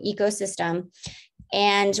individual ecosystem.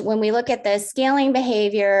 And when we look at the scaling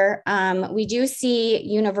behavior, we do see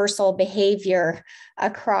universal behavior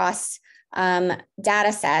across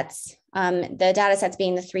data sets, the data sets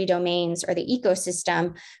being the 3 domains or the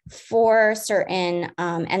ecosystem for certain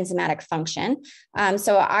enzymatic function.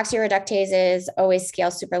 So oxyreductases always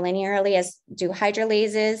scale superlinearly, as do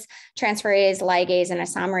hydrolases. Transferase, ligase, and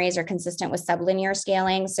isomerase are consistent with sublinear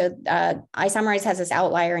scaling. So isomerase has this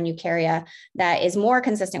outlier in eukarya that is more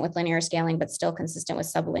consistent with linear scaling, but still consistent with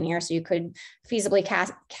sublinear. So you could feasibly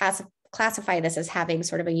classify this as having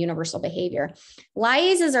sort of a universal behavior.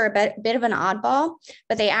 Lyases are a bit of an oddball,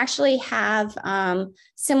 but they actually have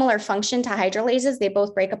similar function to hydrolases. They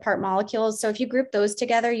both break apart molecules. So if you group those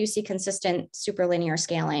together, you see consistent superlinear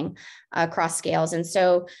scaling across scales. And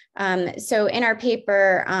so, in our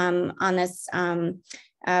paper on this,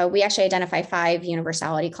 we actually identify 5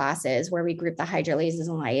 universality classes where we group the hydrolases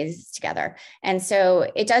and lyases together. And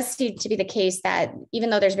so it does seem to be the case that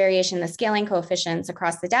even though there's variation in the scaling coefficients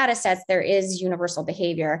across the data sets, there is universal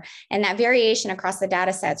behavior. And that variation across the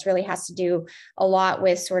data sets really has to do a lot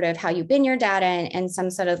with sort of how you bin your data and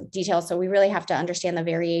some sort of details. So we really have to understand the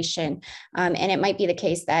variation. And it might be the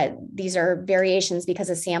case that these are variations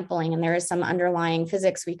because of sampling, and there is some underlying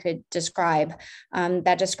physics we could describe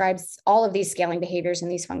that describes all of these scaling behaviors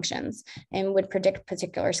in these functions and would predict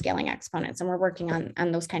particular scaling exponents. And we're working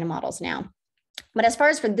on those kind of models now. But as far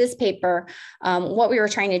as for this paper, what we were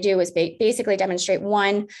trying to do was basically demonstrate,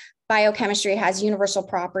 one, biochemistry has universal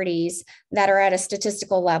properties that are at a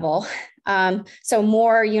statistical level. So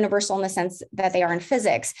more universal in the sense that they are in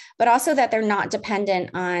physics, but also that they're not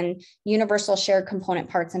dependent on universal shared component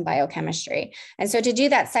parts in biochemistry. And so to do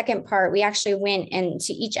that second part, we actually went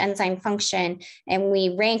into each enzyme function and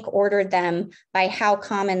we rank ordered them by how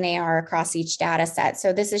common they are across each data set.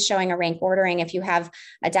 So this is showing a rank ordering. If you have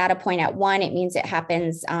a data point at 1, it means it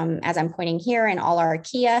happens, as I'm pointing here, in all our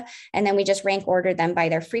archaea. And then we just rank order them by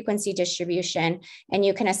their frequency distribution. And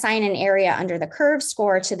you can assign an area under the curve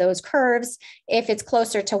score to those curves. If it's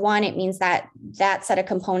closer to 1, it means that that set of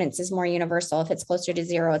components is more universal. If it's closer to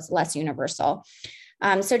 0, it's less universal.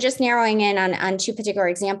 So just narrowing in on 2 particular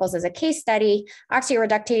examples as a case study,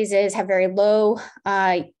 oxyreductases have very low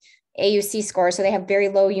AUC scores, so they have very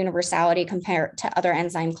low universality compared to other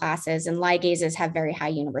enzyme classes, and ligases have very high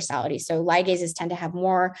universality. So ligases tend to have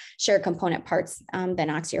more shared component parts than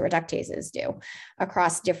oxyreductases do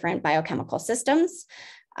across different biochemical systems.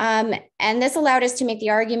 And this allowed us to make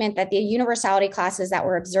the argument that the universality classes that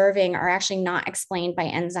we're observing are actually not explained by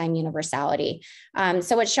enzyme universality.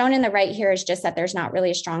 So what's shown in the right here is just that there's not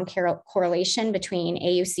really a strong correlation between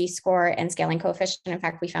AUC score and scaling coefficient. In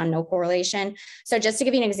fact, we found no correlation. So just to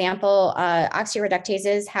give you an example,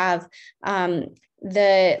 oxyreductases have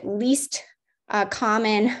the least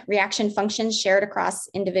common reaction functions shared across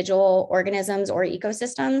individual organisms or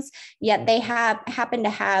ecosystems, yet they happen to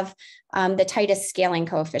have the tightest scaling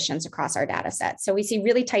coefficients across our data set. So we see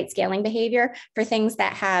really tight scaling behavior for things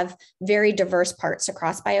that have very diverse parts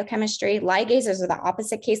across biochemistry. Ligases are the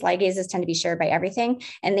opposite case. Ligases tend to be shared by everything,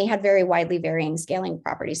 and they had very widely varying scaling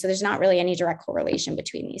properties. So there's not really any direct correlation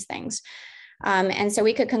between these things. And so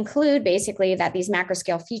we could conclude basically that these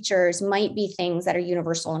macroscale features might be things that are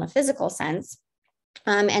universal in a physical sense.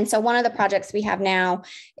 And so one of the projects we have now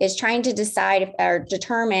is trying to decide or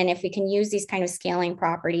determine if we can use these kind of scaling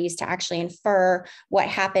properties to actually infer what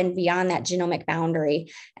happened beyond that genomic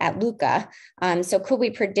boundary at LUCA. So could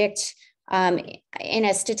we predict in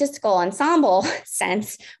a statistical ensemble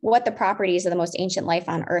sense what the properties of the most ancient life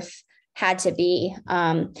on Earth had to be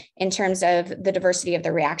in terms of the diversity of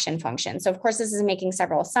the reaction function. So of course, this is making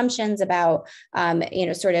several assumptions about,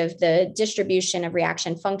 sort of the distribution of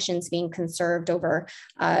reaction functions being conserved over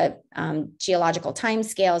geological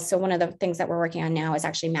timescales. So one of the things that we're working on now is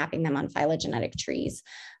actually mapping them on phylogenetic trees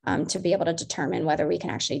to be able to determine whether we can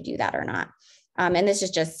actually do that or not. And this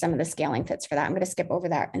is just some of the scaling fits for that. I'm going to skip over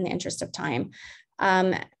that in the interest of time.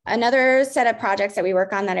 Another set of projects that we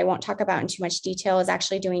work on that I won't talk about in too much detail is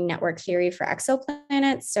actually doing network theory for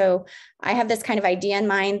exoplanets. So I have this kind of idea in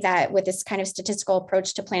mind that with this kind of statistical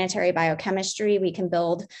approach to planetary biochemistry, we can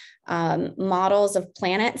build models of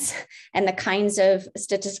planets and the kinds of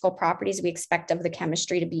statistical properties we expect of the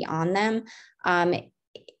chemistry to be on them.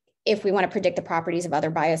 If we want to predict the properties of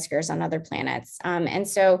other biospheres on other planets. And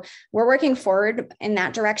so we're working forward in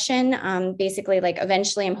that direction. Basically, like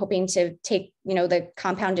eventually I'm hoping to take, the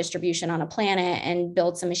compound distribution on a planet and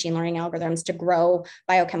build some machine learning algorithms to grow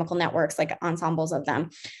biochemical networks, like ensembles of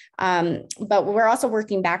them. But we're also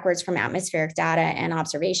working backwards from atmospheric data and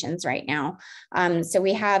observations right now. So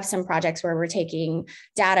we have some projects where we're taking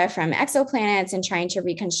data from exoplanets and trying to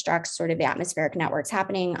reconstruct sort of the atmospheric networks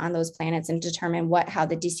happening on those planets and determine how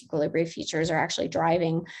the disequilibrium features are actually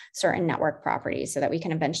driving certain network properties so that we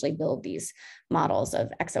can eventually build these models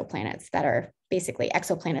of exoplanets that are basically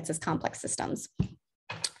exoplanets as complex systems.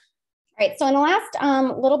 All right, so in the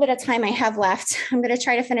last little bit of time I have left, I'm going to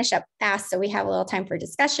try to finish up fast so we have a little time for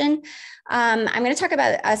discussion. I'm going to talk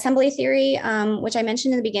about assembly theory, which I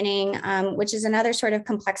mentioned in the beginning, which is another sort of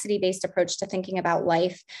complexity-based approach to thinking about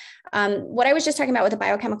life. What I was just talking about with the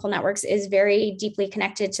biochemical networks is very deeply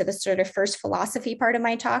connected to the sort of first philosophy part of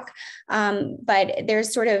my talk, but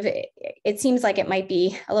there's sort of, it seems like it might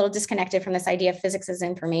be a little disconnected from this idea of physics as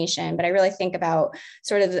information, but I really think about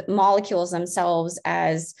sort of the molecules themselves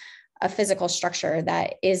as a physical structure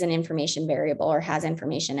that is an information variable or has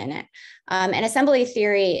information in it. And assembly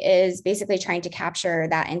theory is basically trying to capture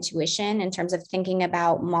that intuition in terms of thinking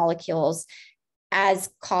about molecules as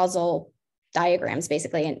causal diagrams.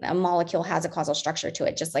 Basically, a molecule has a causal structure to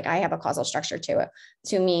it, just like I have a causal structure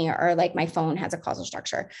to me, or like my phone has a causal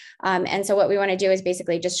structure. And so what we want to do is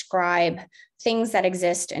basically describe things that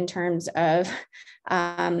exist in terms of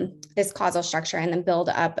this causal structure, and then build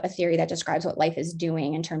up a theory that describes what life is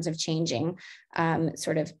doing in terms of changing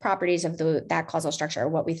sort of properties of that causal structure,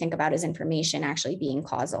 what we think about as information actually being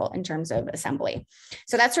causal in terms of assembly.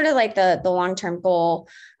 So that's sort of like the long-term goal.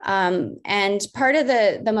 And part of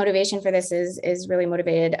the motivation for this is really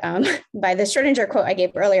motivated by the Schrodinger quote I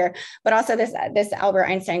gave earlier, but also this Albert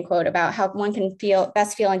Einstein quote about how one can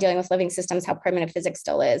best feel in dealing with living systems, how primitive physics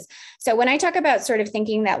still is. So when I talk about sort of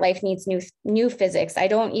thinking that life needs new physics, I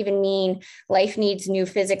don't even mean life needs new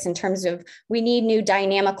physics in terms of we need new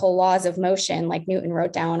dynamical laws of motion like Newton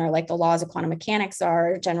wrote down, or like the laws of quantum mechanics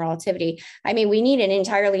are, general relativity. I mean, we need an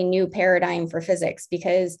entirely new paradigm for physics,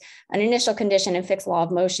 because an initial condition and fixed law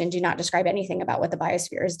of motion do not describe anything about what the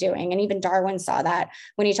biosphere is doing. And even Darwin saw that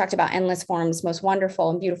when he talked about endless forms, most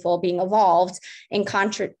wonderful and beautiful, being evolved in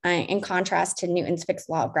contrast to Newton's fixed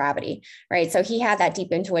law of gravity, right? So he had that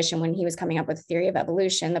deep intuition when he was coming up with the theory of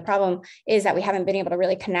evolution. The problem is that we haven't been able to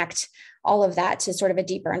really connect all of that to sort of a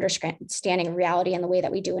deeper understanding of reality in the way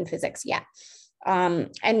that we do in physics yet.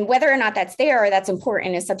 And whether or not that's there or that's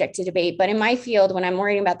important is subject to debate. But in my field, when I'm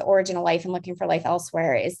worrying about the origin of life and looking for life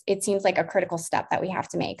elsewhere, it seems like a critical step that we have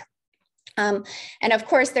to make. And of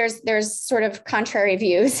course, there's sort of contrary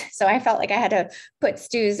views. So I felt like I had to put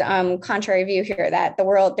Stu's contrary view here, that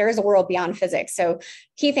there is a world beyond physics. So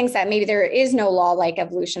he thinks that maybe there is no law like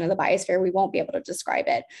evolution of the biosphere. We won't be able to describe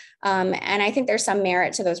it. And I think there's some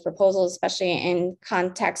merit to those proposals, especially in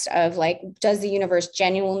context of like, does the universe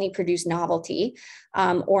genuinely produce novelty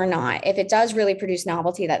or not? If it does really produce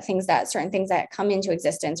novelty, certain things that come into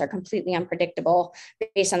existence are completely unpredictable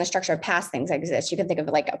based on the structure of past things that exist. You can think of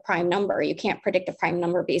it like a prime number. You can't predict a prime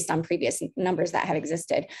number based on previous numbers that have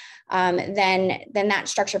existed. Then that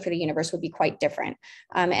structure for the universe would be quite different.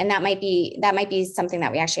 And that might be something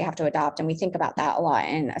that we actually have to adopt. And we think about that a lot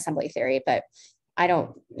in assembly theory, but I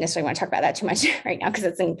don't necessarily want to talk about that too much right now because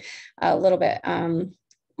it's a little bit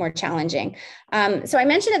more challenging. So I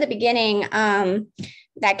mentioned at the beginning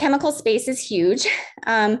that chemical space is huge.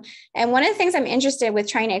 And one of the things I'm interested with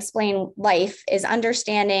trying to explain life is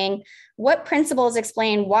understanding what principles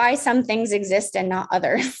explain why some things exist and not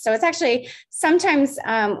others. So it's actually sometimes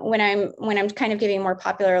when I'm kind of giving more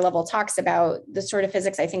popular level talks about the sort of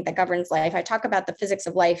physics I think that governs life, I talk about the physics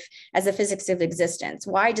of life as the physics of existence.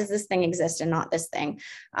 Why does this thing exist and not this thing?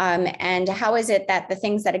 And how is it that the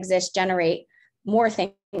things that exist generate more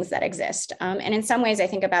things that exist. And in some ways, I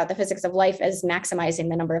think about the physics of life as maximizing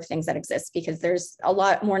the number of things that exist, because there's a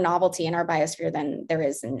lot more novelty in our biosphere than there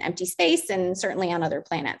is in empty space, and certainly on other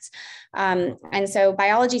planets. And so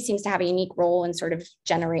biology seems to have a unique role in sort of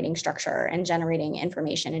generating structure and generating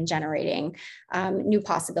information and generating new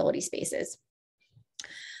possibility spaces.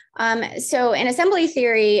 So in assembly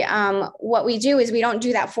theory, what we do is we don't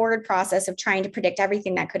do that forward process of trying to predict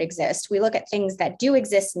everything that could exist. We look at things that do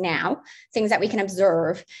exist now, things that we can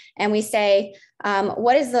observe, and we say,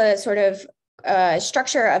 what is the sort of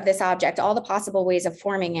structure of this object, all the possible ways of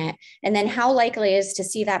forming it, and then how likely is to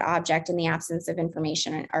see that object in the absence of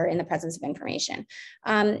information or in the presence of information.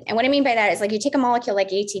 And what I mean by that is, like, you take a molecule like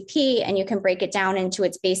ATP and you can break it down into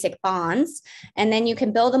its basic bonds, and then you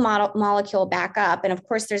can build a molecule back up. And of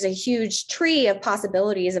course, there's a huge tree of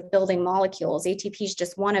possibilities of building molecules. ATP is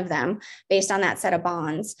just one of them based on that set of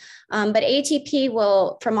bonds. But ATP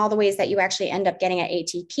will, from all the ways that you actually end up getting at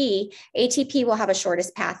ATP will have a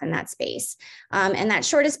shortest path in that space. And that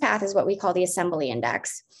shortest path is what we call the assembly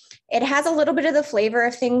index. It has a little bit of the flavor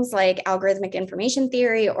of things like algorithmic information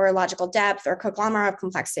theory or logical depth or conglomerate of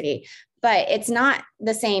complexity, but it's not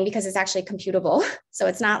the same because it's actually computable. So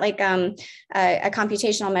it's not like a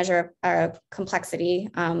computational measure of complexity,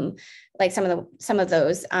 like some of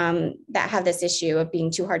those that have this issue of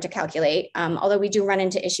being too hard to calculate. Although we do run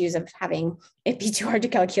into issues of having it be too hard to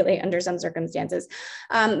calculate under some circumstances.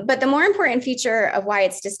 But the more important feature of why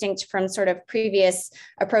it's distinct from sort of previous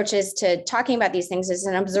approaches to talking about these things is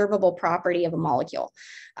an observable property of a molecule.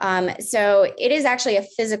 So it is actually a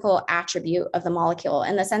physical attribute of the molecule,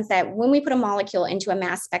 in the sense that when we put a molecule into a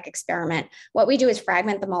mass spec experiment, what we do is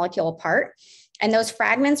fragment the molecule apart. And those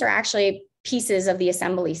fragments are actually pieces of the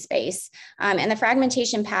assembly space. And the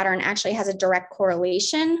fragmentation pattern actually has a direct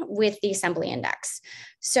correlation with the assembly index.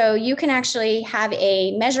 So you can actually have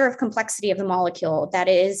a measure of complexity of the molecule that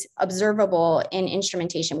is observable in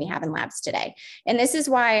instrumentation we have in labs today. And this is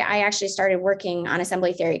why I actually started working on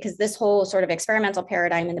assembly theory, because this whole sort of experimental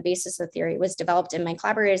paradigm and the basis of theory was developed in my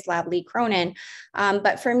collaborator's lab, Lee Cronin.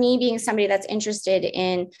 But for me, being somebody that's interested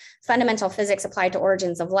in fundamental physics applied to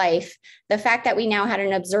origins of life, the fact that we now had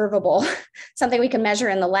an observable, something we can measure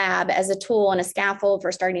in the lab as a tool and a scaffold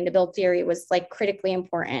for starting to build theory was like critically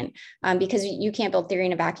important, because you can't build theory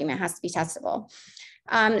in a vacuum. It has to be testable.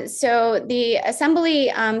 So the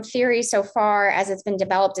assembly theory so far as it's been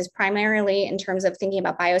developed is primarily in terms of thinking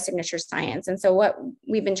about biosignature science. And so what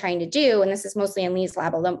we've been trying to do, and this is mostly in Lee's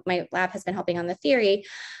lab, although my lab has been helping on the theory,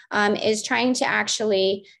 is trying to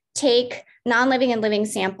actually take non-living and living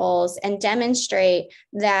samples and demonstrate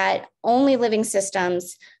that only living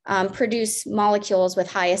systems produce molecules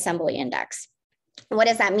with high assembly index. What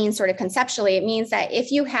does that mean sort of conceptually? It means that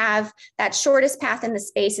if you have that shortest path in the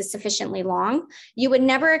space is sufficiently long, you would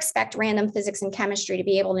never expect random physics and chemistry to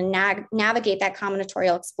be able to navigate that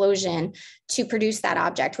combinatorial explosion to produce that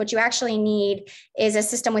object. What you actually need is a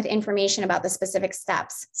system with information about the specific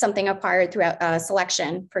steps, something acquired throughout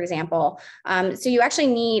selection, for example. So you actually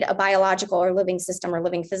need a biological or living system or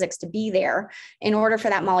living physics to be there in order for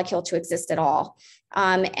that molecule to exist at all.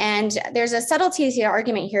 And there's a subtlety to the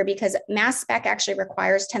argument here, because mass spec actually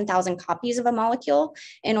requires 10,000 copies of a molecule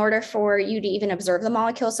in order for you to even observe the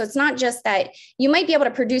molecule. So it's not just that you might be able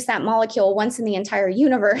to produce that molecule once in the entire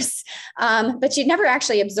universe, but you'd never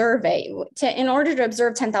actually observe it. In order to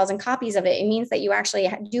observe 10,000 copies of it, it means that you actually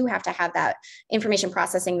do have to have that information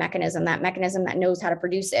processing mechanism, that mechanism that knows how to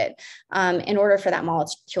produce it in order for that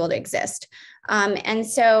molecule to exist. And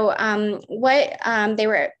so what they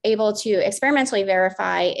were able to experimentally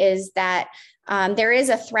verify is that there is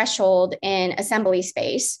a threshold in assembly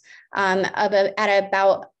space at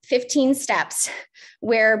about 15 steps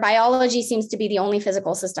where biology seems to be the only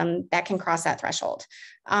physical system that can cross that threshold.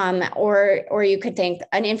 Or you could think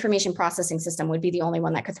an information processing system would be the only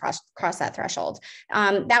one that could cross that threshold.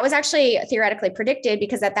 That was actually theoretically predicted,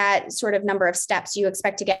 because at that sort of number of steps, you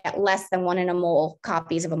expect to get less than 1 in a mole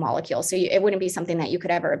copies of a molecule. So it wouldn't be something that you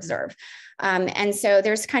could ever observe. And so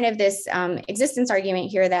there's kind of this existence argument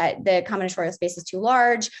here that the combinatorial space is too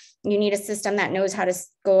large. You need a system that knows how to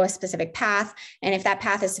go a specific path. And if that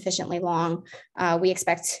path is sufficiently long, we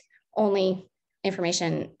expect only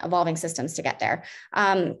information evolving systems to get there.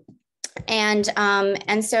 And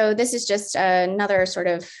so this is just another sort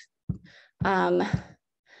of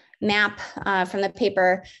map from the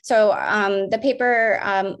paper. So the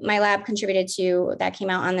paper my lab contributed to that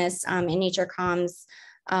came out on this in Nature Comms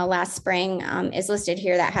last spring is listed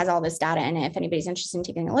here that has all this data in it if anybody's interested in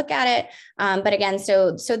taking a look at it. But again,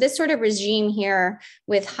 so this sort of regime here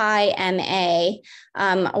with high MA,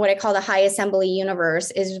 what I call the high assembly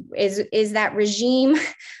universe is that regime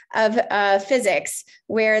of physics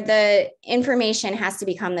where the information has to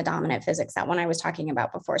become the dominant physics, that one I was talking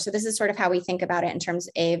about before. So this is sort of how we think about it in terms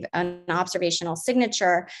of an observational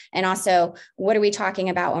signature. And also, what are we talking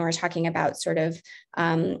about when we're talking about sort of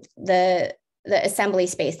the assembly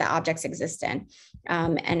space that objects exist in,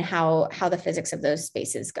 and how the physics of those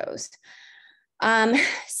spaces goes.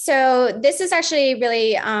 So this is actually a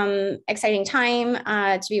really exciting time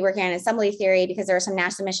to be working on assembly theory, because there are some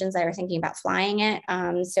NASA missions that are thinking about flying it.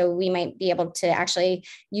 So we might be able to actually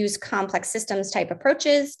use complex systems type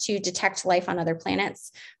approaches to detect life on other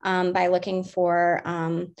planets by looking for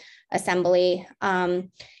assembly.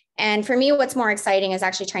 And for me, what's more exciting is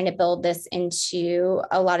actually trying to build this into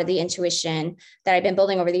a lot of the intuition that I've been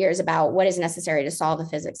building over the years about what is necessary to solve the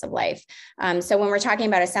physics of life. So when we're talking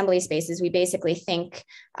about assembly spaces, we basically think,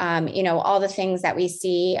 all the things that we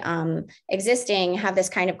see existing have this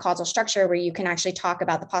kind of causal structure where you can actually talk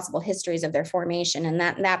about the possible histories of their formation. And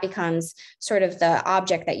that becomes sort of the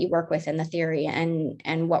object that you work with in the theory.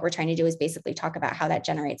 And what we're trying to do is basically talk about how that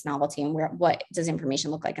generates novelty and what does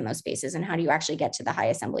information look like in those spaces, and how do you actually get to the high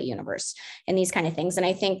assembly universe and these kind of things. And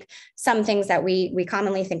I think some things that we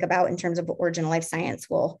commonly think about in terms of origin of life science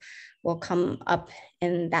will come up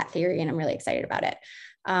in that theory, and I'm really excited about it.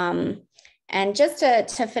 And just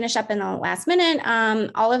to finish up in the last minute,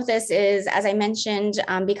 all of this is, as I mentioned,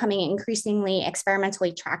 becoming increasingly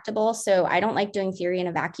experimentally tractable. So I don't like doing theory in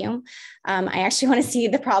a vacuum. I actually want to see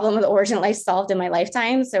the problem of the origin of life solved in my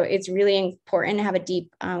lifetime. So it's really important to have a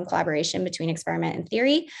deep collaboration between experiment and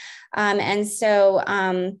theory. And so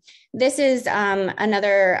this is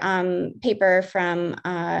another paper from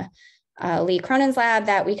Lee Cronin's lab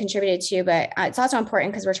that we contributed to, but it's also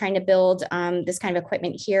important because we're trying to build this kind of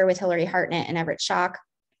equipment here with Hilary Hartnett and Everett Schock,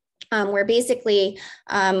 where basically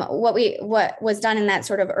what was done in that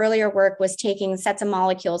sort of earlier work was taking sets of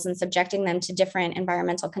molecules and subjecting them to different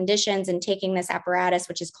environmental conditions, and taking this apparatus,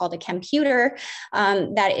 which is called a computer,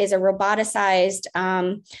 that is a roboticized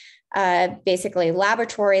basically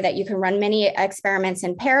laboratory that you can run many experiments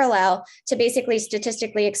in parallel to basically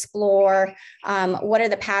statistically explore what are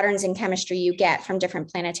the patterns in chemistry you get from different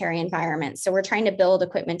planetary environments. So we're trying to build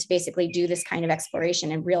equipment to basically do this kind of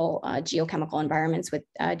exploration in real geochemical environments with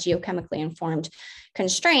geochemically informed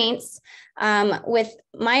constraints, with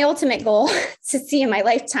my ultimate goal to see in my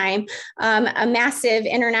lifetime a massive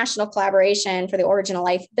international collaboration for the origin of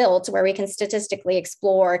life built, where we can statistically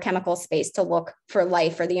explore chemical space to look for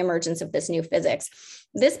life or the emergence of this new physics.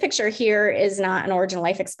 This picture here is not an origin of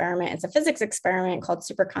life experiment. It's a physics experiment called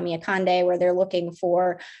Super Kamiokande, where they're looking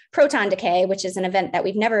for proton decay, which is an event that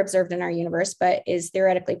we've never observed in our universe, but is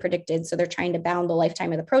theoretically predicted. So they're trying to bound the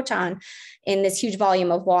lifetime of the proton in this huge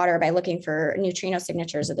volume of water by looking for neutrino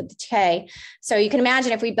signatures of the decay. So you can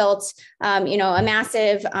imagine if we built, a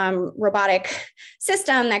massive robotic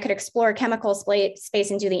system that could explore chemical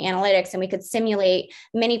space and do the analytics, and we could simulate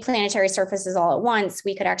many planetary surfaces all at once,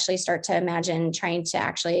 we could actually start to imagine trying to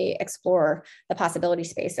actually explore the possibility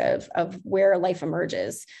space of where life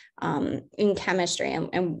emerges in chemistry,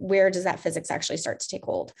 and where does that physics actually start to take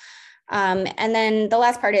hold. And then the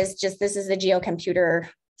last part is just, this is the geocomputer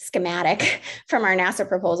schematic from our NASA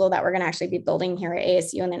proposal that we're going to actually be building here at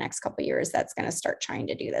ASU in the next couple of years. That's going to start trying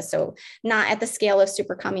to do this. So not at the scale of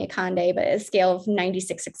Super Kamiokande, but at a scale of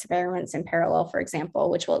 96 experiments in parallel, for example,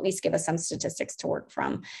 which will at least give us some statistics to work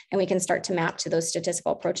from. And we can start to map to those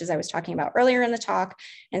statistical approaches I was talking about earlier in the talk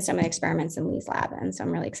and some of the experiments in Lee's lab. And so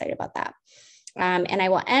I'm really excited about that. And I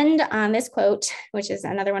will end on this quote, which is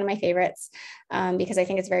another one of my favorites, because I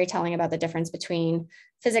think it's very telling about the difference between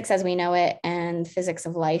physics as we know it and physics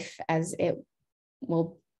of life as it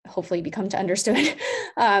will hopefully become to understood.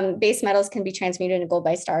 Base metals can be transmuted into gold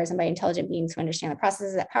by stars and by intelligent beings who understand the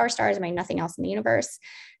processes that power stars and by nothing else in the universe.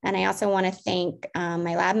 And I also want to thank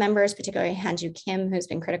my lab members, particularly Hanju Kim, who's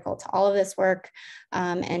been critical to all of this work,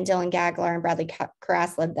 and Dylan Gaglar and Bradley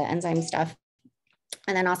Karras led the enzyme stuff.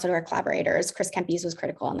 And then also to our collaborators, Chris Kempes was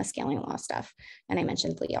critical on the scaling law stuff. And I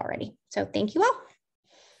mentioned Lee already. So thank you all.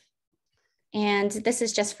 And this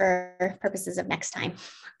is just for purposes of next time.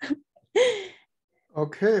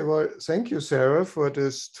 Okay, well, thank you, Sarah, for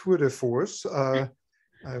this tour de force.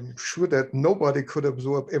 I'm sure that nobody could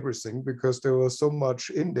absorb everything because there was so much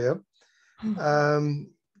in there.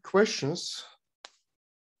 Questions?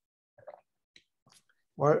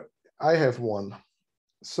 Well, I have one.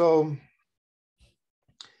 So,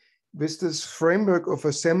 with this framework of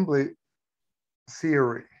assembly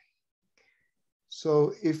theory,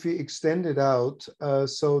 So if we extend it out,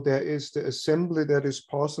 so there is the assembly that is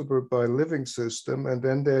possible by living system, and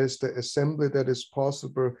then there is the assembly that is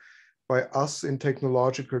possible by us in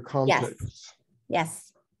technological Yes. contexts.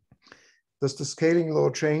 Yes. Does the scaling law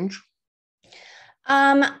change?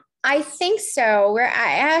 I think so.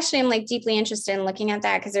 I actually am like deeply interested in looking at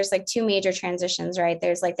that because there's like two major transitions, right?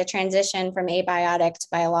 There's like the transition from abiotic to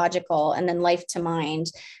biological and then life to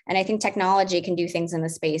mind. And I think technology can do things in the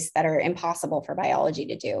space that are impossible for biology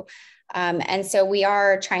to do. And so we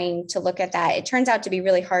are trying to look at that. It turns out to be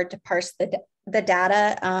really hard to parse the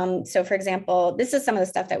data. So for example, this is some of the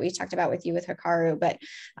stuff that we talked about with you with Hikaru, but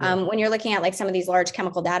when you're looking at like some of these large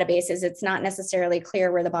chemical databases, it's not necessarily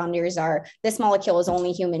clear where the boundaries are. This molecule is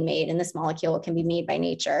only human made and this molecule can be made by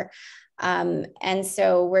nature. And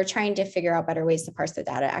so we're trying to figure out better ways to parse the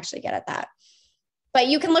data to actually get at that. But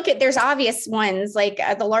you can look at, there's obvious ones, like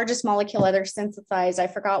the largest molecule ever synthesized, I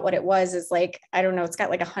forgot what it was, is like, I don't know, it's got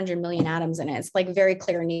like 100 million atoms in it. It's like very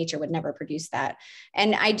clear nature would never produce that.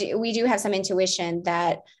 And we do have some intuition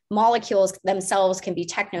that molecules themselves can be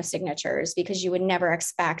technosignatures because you would never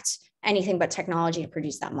expect anything but technology to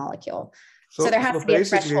produce that molecule. So there has to be a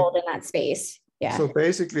threshold in that space. Yeah. So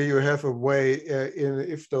basically you have a way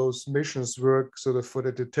if those missions work sort of for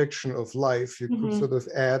the detection of life, you could sort of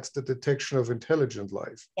add the detection of intelligent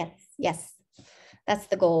life. Yes, yes, that's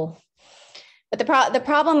the goal. But the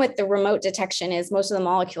problem with the remote detection is most of the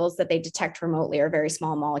molecules that they detect remotely are very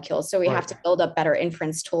small molecules. So we have to build up better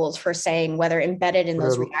inference tools for saying whether embedded in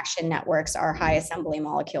those reaction networks are high assembly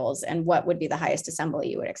molecules and what would be the highest assembly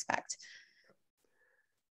you would expect.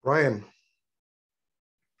 Brian.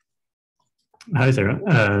 Hi, Sarah.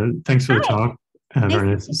 Thanks for the talk.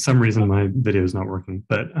 For some reason, my video is not working.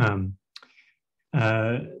 But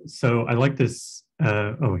so I like this.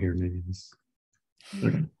 Oh, here, maybe this.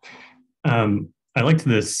 Okay. I liked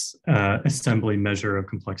this assembly measure of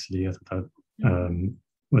complexity. I thought that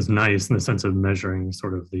was nice in the sense of measuring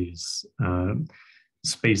sort of these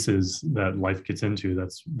spaces that life gets into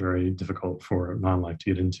that's very difficult for non-life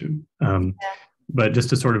to get into. But just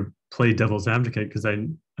to sort of play devil's advocate, because I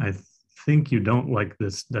think you don't like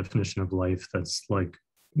this definition of life that's like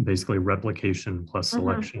basically replication plus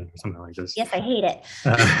selection or something like this. Yes, I hate it.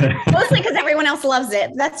 Mostly because everyone else loves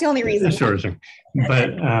it. That's the only reason. Sure.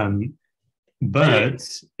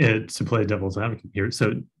 But it's to play devil's advocate here.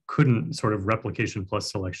 So couldn't sort of replication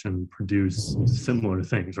plus selection produce similar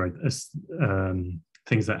things, right?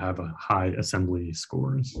 Things that have a high assembly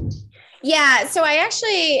scores. Yeah. So I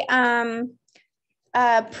actually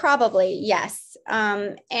probably yes.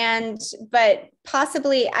 But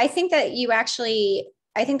possibly, I think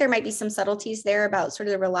there might be some subtleties there about sort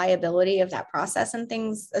of the reliability of that process and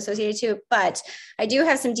things associated to it. But I do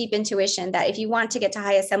have some deep intuition that if you want to get to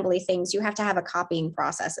high assembly things, you have to have a copying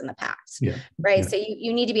process in the past, right? Yeah. So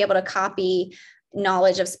you need to be able to copy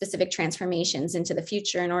knowledge of specific transformations into the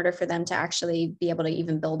future in order for them to actually be able to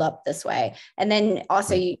even build up this way. And then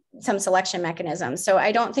also some selection mechanisms. So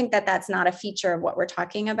I don't think that that's not a feature of what we're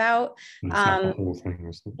talking about.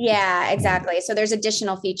 Yeah, exactly. So there's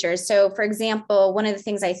additional features. So for example, one of the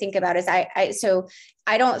things I think about is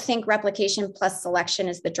I don't think replication plus selection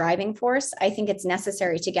is the driving force. I think it's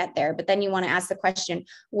necessary to get there. But then you want to ask the question,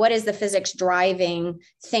 what is the physics driving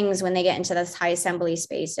things when they get into those high assembly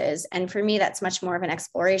spaces? And for me, that's much more of an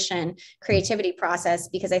exploration, creativity process,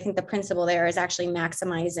 because I think the principle there is actually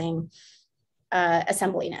maximizing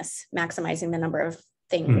assembliness, maximizing the number of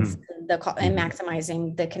things, and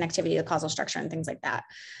maximizing the connectivity, the causal structure, and things like that.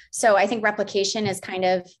 So I think replication is kind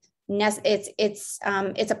of it's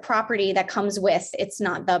a property that comes with, it's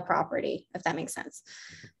not the property, if that makes sense.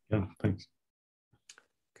 Yeah, thanks.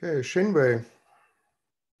 Okay, Shinwei.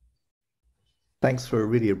 Thanks for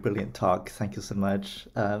really a brilliant talk. Thank you so much,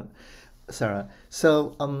 Sarah.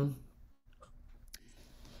 So,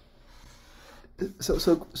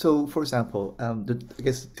 for example, I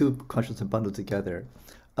guess two questions are bundled together.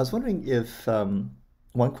 I was wondering if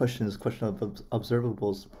one question is a question of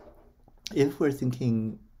observables. If we're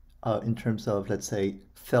thinking in terms of, let's say,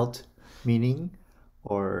 felt meaning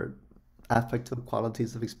or affective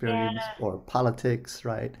qualities of experience or politics,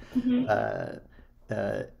 right?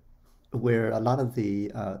 Where a lot of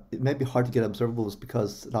the, it may be hard to get observables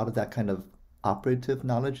because a lot of that kind of operative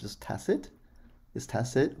knowledge is tacit.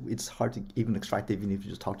 It's hard to even extract even if you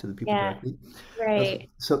just talk to the people directly. Right.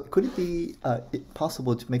 So could it be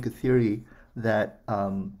possible to make a theory that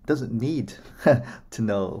doesn't need to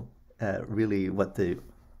know really what the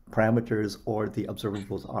parameters or the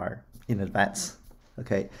observables are in advance?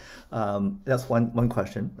 Okay, that's one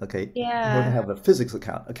question. Okay, we're gonna Yeah. have a physics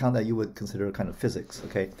account that you would consider kind of physics.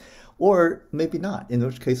 Okay, or maybe not. In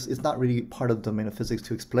which case, it's not really part of the domain of physics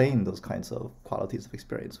to explain those kinds of qualities of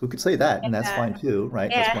experience. We could say that, and that's Yeah. fine too, right?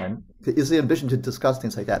 That's Yeah. one. Is the ambition to discuss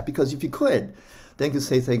things like that? Because if you could, then you could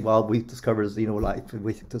say, well, we discovered, life,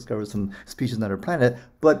 we discovered some species on our planet,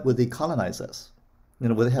 but would they colonize us?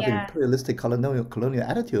 Will they have an Yeah. imperialistic colonial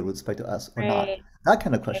attitude with respect to us or not? Right. That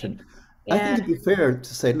kind of Right. question. I think Yeah. it'd be fair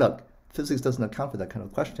to say, look, physics doesn't account for that kind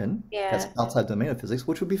of question. That's Yeah. outside the domain of physics,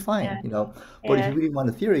 which would be Yeah. fine. But if you Yeah. really want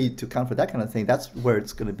a theory to account for that kind of thing, that's where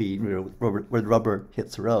it's going to be where the rubber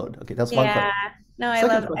hits the road. Okay, that's one Yeah. question. No, Second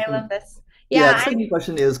I love question, this. yeah, Yeah. the second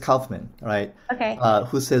question is Kaufman, right? Okay.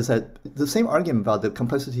 Who says that the same argument about the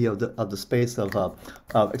complexity of the space of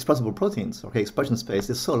expressible proteins, okay, expression space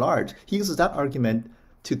is so large. He uses that argument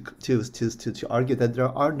to argue that there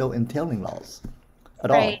are no entailing laws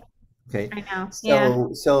at Right. all. Okay, I know. Yeah.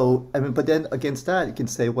 so I mean, but then against that, you can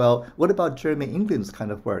say, well, what about Jeremy England's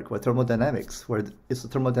kind of work, with thermodynamics, where it's the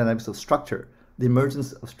thermodynamics of structure, the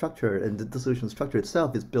emergence of structure and the dissolution of structure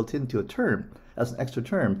itself is built into a term as an extra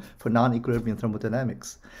term for non-equilibrium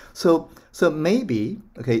thermodynamics. So maybe,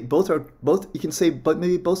 okay, both you can say, but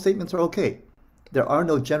maybe both statements are okay. There are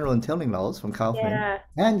no general entailing laws from Kaufman, Yeah.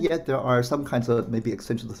 and yet there are some kinds of maybe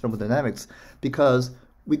extensions of thermodynamics, because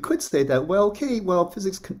we could say that, well, okay, well,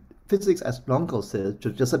 physics, as Longo says,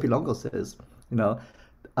 Giuseppe Longo says,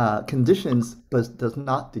 conditions but does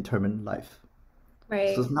not determine life. So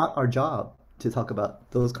Right. it's not our job to talk about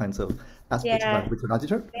those kinds of aspects of life Yeah. which are not Yeah.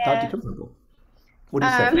 determinable. What do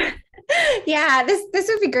you say? Um, yeah, this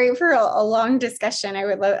would be great for a long discussion. I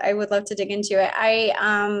would love to dig into it.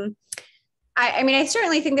 I mean, I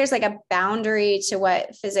certainly think there's like a boundary to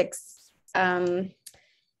what physics can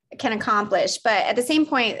accomplish, but at the same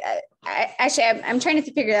point, I'm trying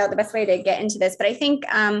to figure out the best way to get into this. But I think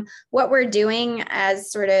what we're doing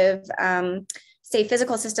as sort of say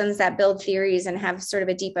physical systems that build theories and have sort of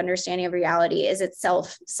a deep understanding of reality is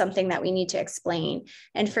itself something that we need to explain.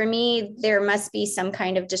 And for me, there must be some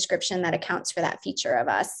kind of description that accounts for that feature of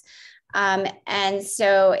us. And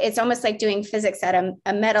so it's almost like doing physics at a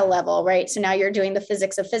meta level, right? So now you're doing the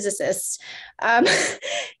physics of physicists.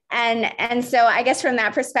 And so I guess from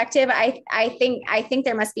that perspective, I think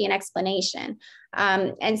there must be an explanation.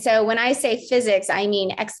 And so when I say physics, I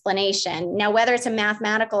mean explanation. Now, whether it's a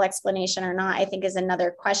mathematical explanation or not, I think is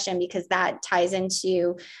another question, because that ties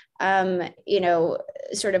into,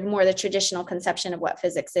 sort of more the traditional conception of what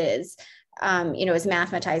physics is, is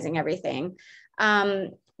mathematizing everything.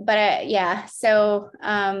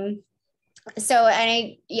 So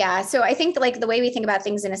I think like the way we think about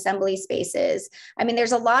things in assembly spaces, I mean,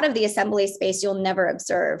 there's a lot of the assembly space you'll never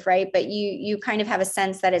observe, right? But you kind of have a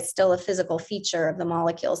sense that it's still a physical feature of the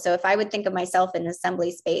molecule. So if I would think of myself in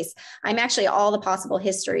assembly space, I'm actually all the possible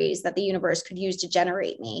histories that the universe could use to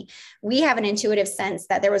generate me. We have an intuitive sense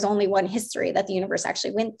that there was only one history that the universe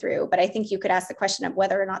actually went through, but I think you could ask the question of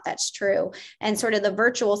whether or not that's true. And sort of the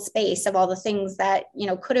virtual space of all the things that,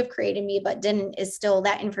 could have created me but didn't, is still,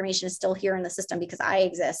 that information is still here in the system because I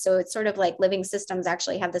exist. So it's sort of like living systems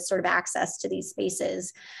actually have this sort of access to these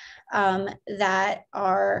spaces that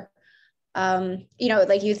are,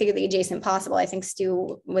 like you think of the adjacent possible. I think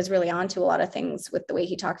Stu was really onto a lot of things with the way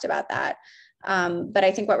he talked about that. But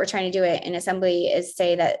I think what we're trying to do in assembly is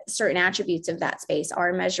say that certain attributes of that space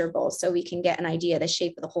are measurable, so we can get an idea of the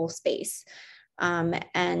shape of the whole space.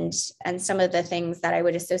 And some of the things that I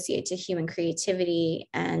would associate to human creativity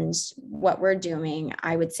and what we're doing,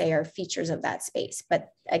 I would say are features of that space.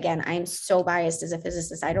 But again, I'm so biased as a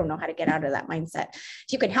physicist, I don't know how to get out of that mindset. If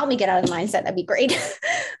you can help me get out of the mindset, that'd be great,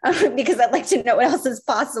 because I'd like to know what else is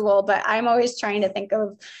possible. But I'm always trying to think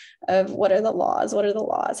of what are the laws? What are the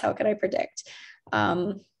laws? How can I predict?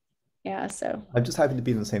 So I'm just happy to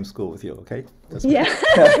be in the same school with you, okay? Yeah,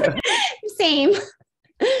 same.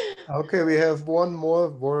 Okay, we have one more,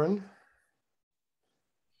 Warren.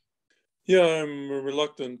 Yeah, I'm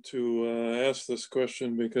reluctant to ask this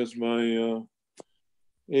question because my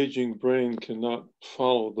aging brain cannot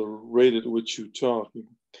follow the rate at which you talk.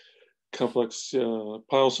 Complex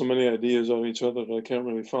pile so many ideas on each other that I can't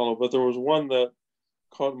really follow. But there was one that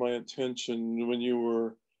caught my attention when you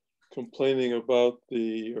were complaining about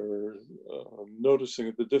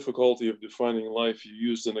noticing the difficulty of defining life. You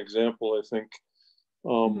used an example, I think.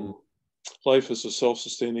 Life is a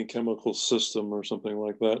self-sustaining chemical system or something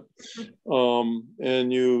like that.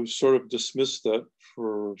 And you sort of dismissed that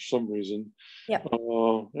for some reason. Yep.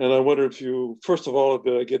 And I wonder if you, first of all,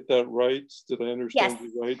 did I get that right? Did I understand Yes.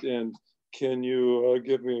 you right? And can you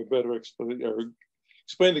give me a better explanation, or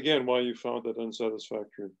explain again why you found that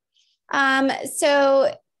unsatisfactory?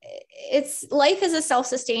 So life is a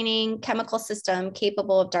self-sustaining chemical system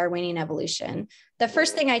capable of Darwinian evolution. The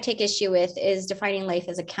first thing I take issue with is defining life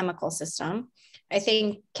as a chemical system. I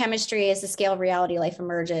think chemistry is the scale of reality life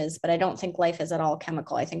emerges, but I don't think life is at all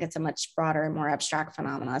chemical. I think it's a much broader and more abstract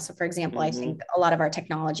phenomena. So for example, I think a lot of our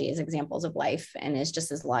technology is examples of life and is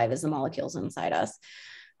just as live as the molecules inside us.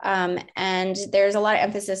 And there's a lot of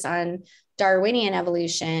emphasis on Darwinian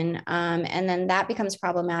evolution. And then that becomes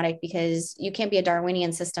problematic because you can't be a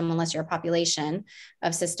Darwinian system unless you're a population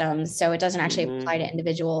of systems. So it doesn't actually apply to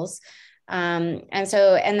individuals. And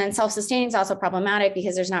then self-sustaining is also problematic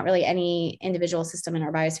because there's not really any individual system in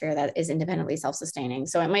our biosphere that is independently self-sustaining.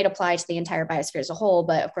 So it might apply to the entire biosphere as a whole,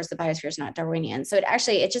 but of course the biosphere is not Darwinian. So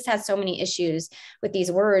it just has so many issues with these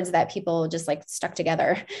words that people just like stuck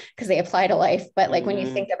together because they apply to life. But like when you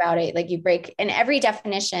think about it, like you break, and every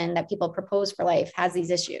definition that people propose for life has these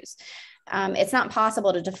issues. It's not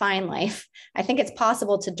possible to define life. I think it's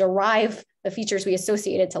possible to derive the features we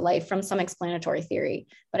associated to life from some explanatory theory,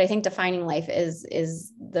 but I think defining life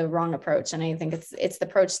is the wrong approach. And I think it's the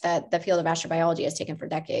approach that the field of astrobiology has taken for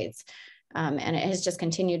decades. And it has just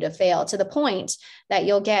continued to fail to the point that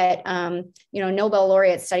you'll get, Nobel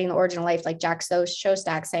laureates studying the origin of life, like Jack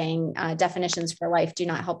Szostak saying definitions for life do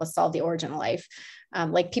not help us solve the origin of life.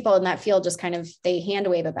 Like people in that field just kind of, they hand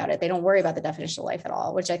wave about it. They don't worry about the definition of life at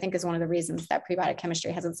all, which I think is one of the reasons that prebiotic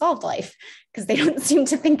chemistry hasn't solved life, because they don't seem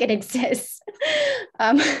to think it exists.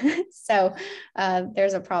 So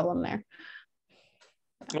there's a problem there.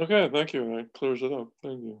 Okay, thank you. That clears it up.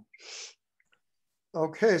 Thank you.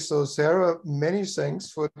 Okay, so Sara, many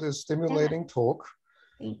thanks for the stimulating talk.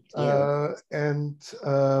 Thank you.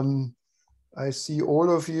 And I see all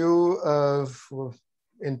of you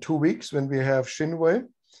in 2 weeks when we have Shinwei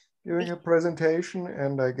giving a presentation,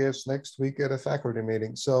 and I guess next week at a faculty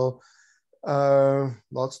meeting. So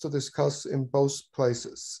lots to discuss in both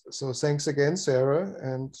places. So thanks again, Sara.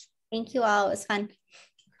 And thank you all. It was fun.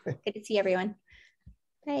 Good to see everyone.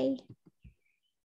 Bye.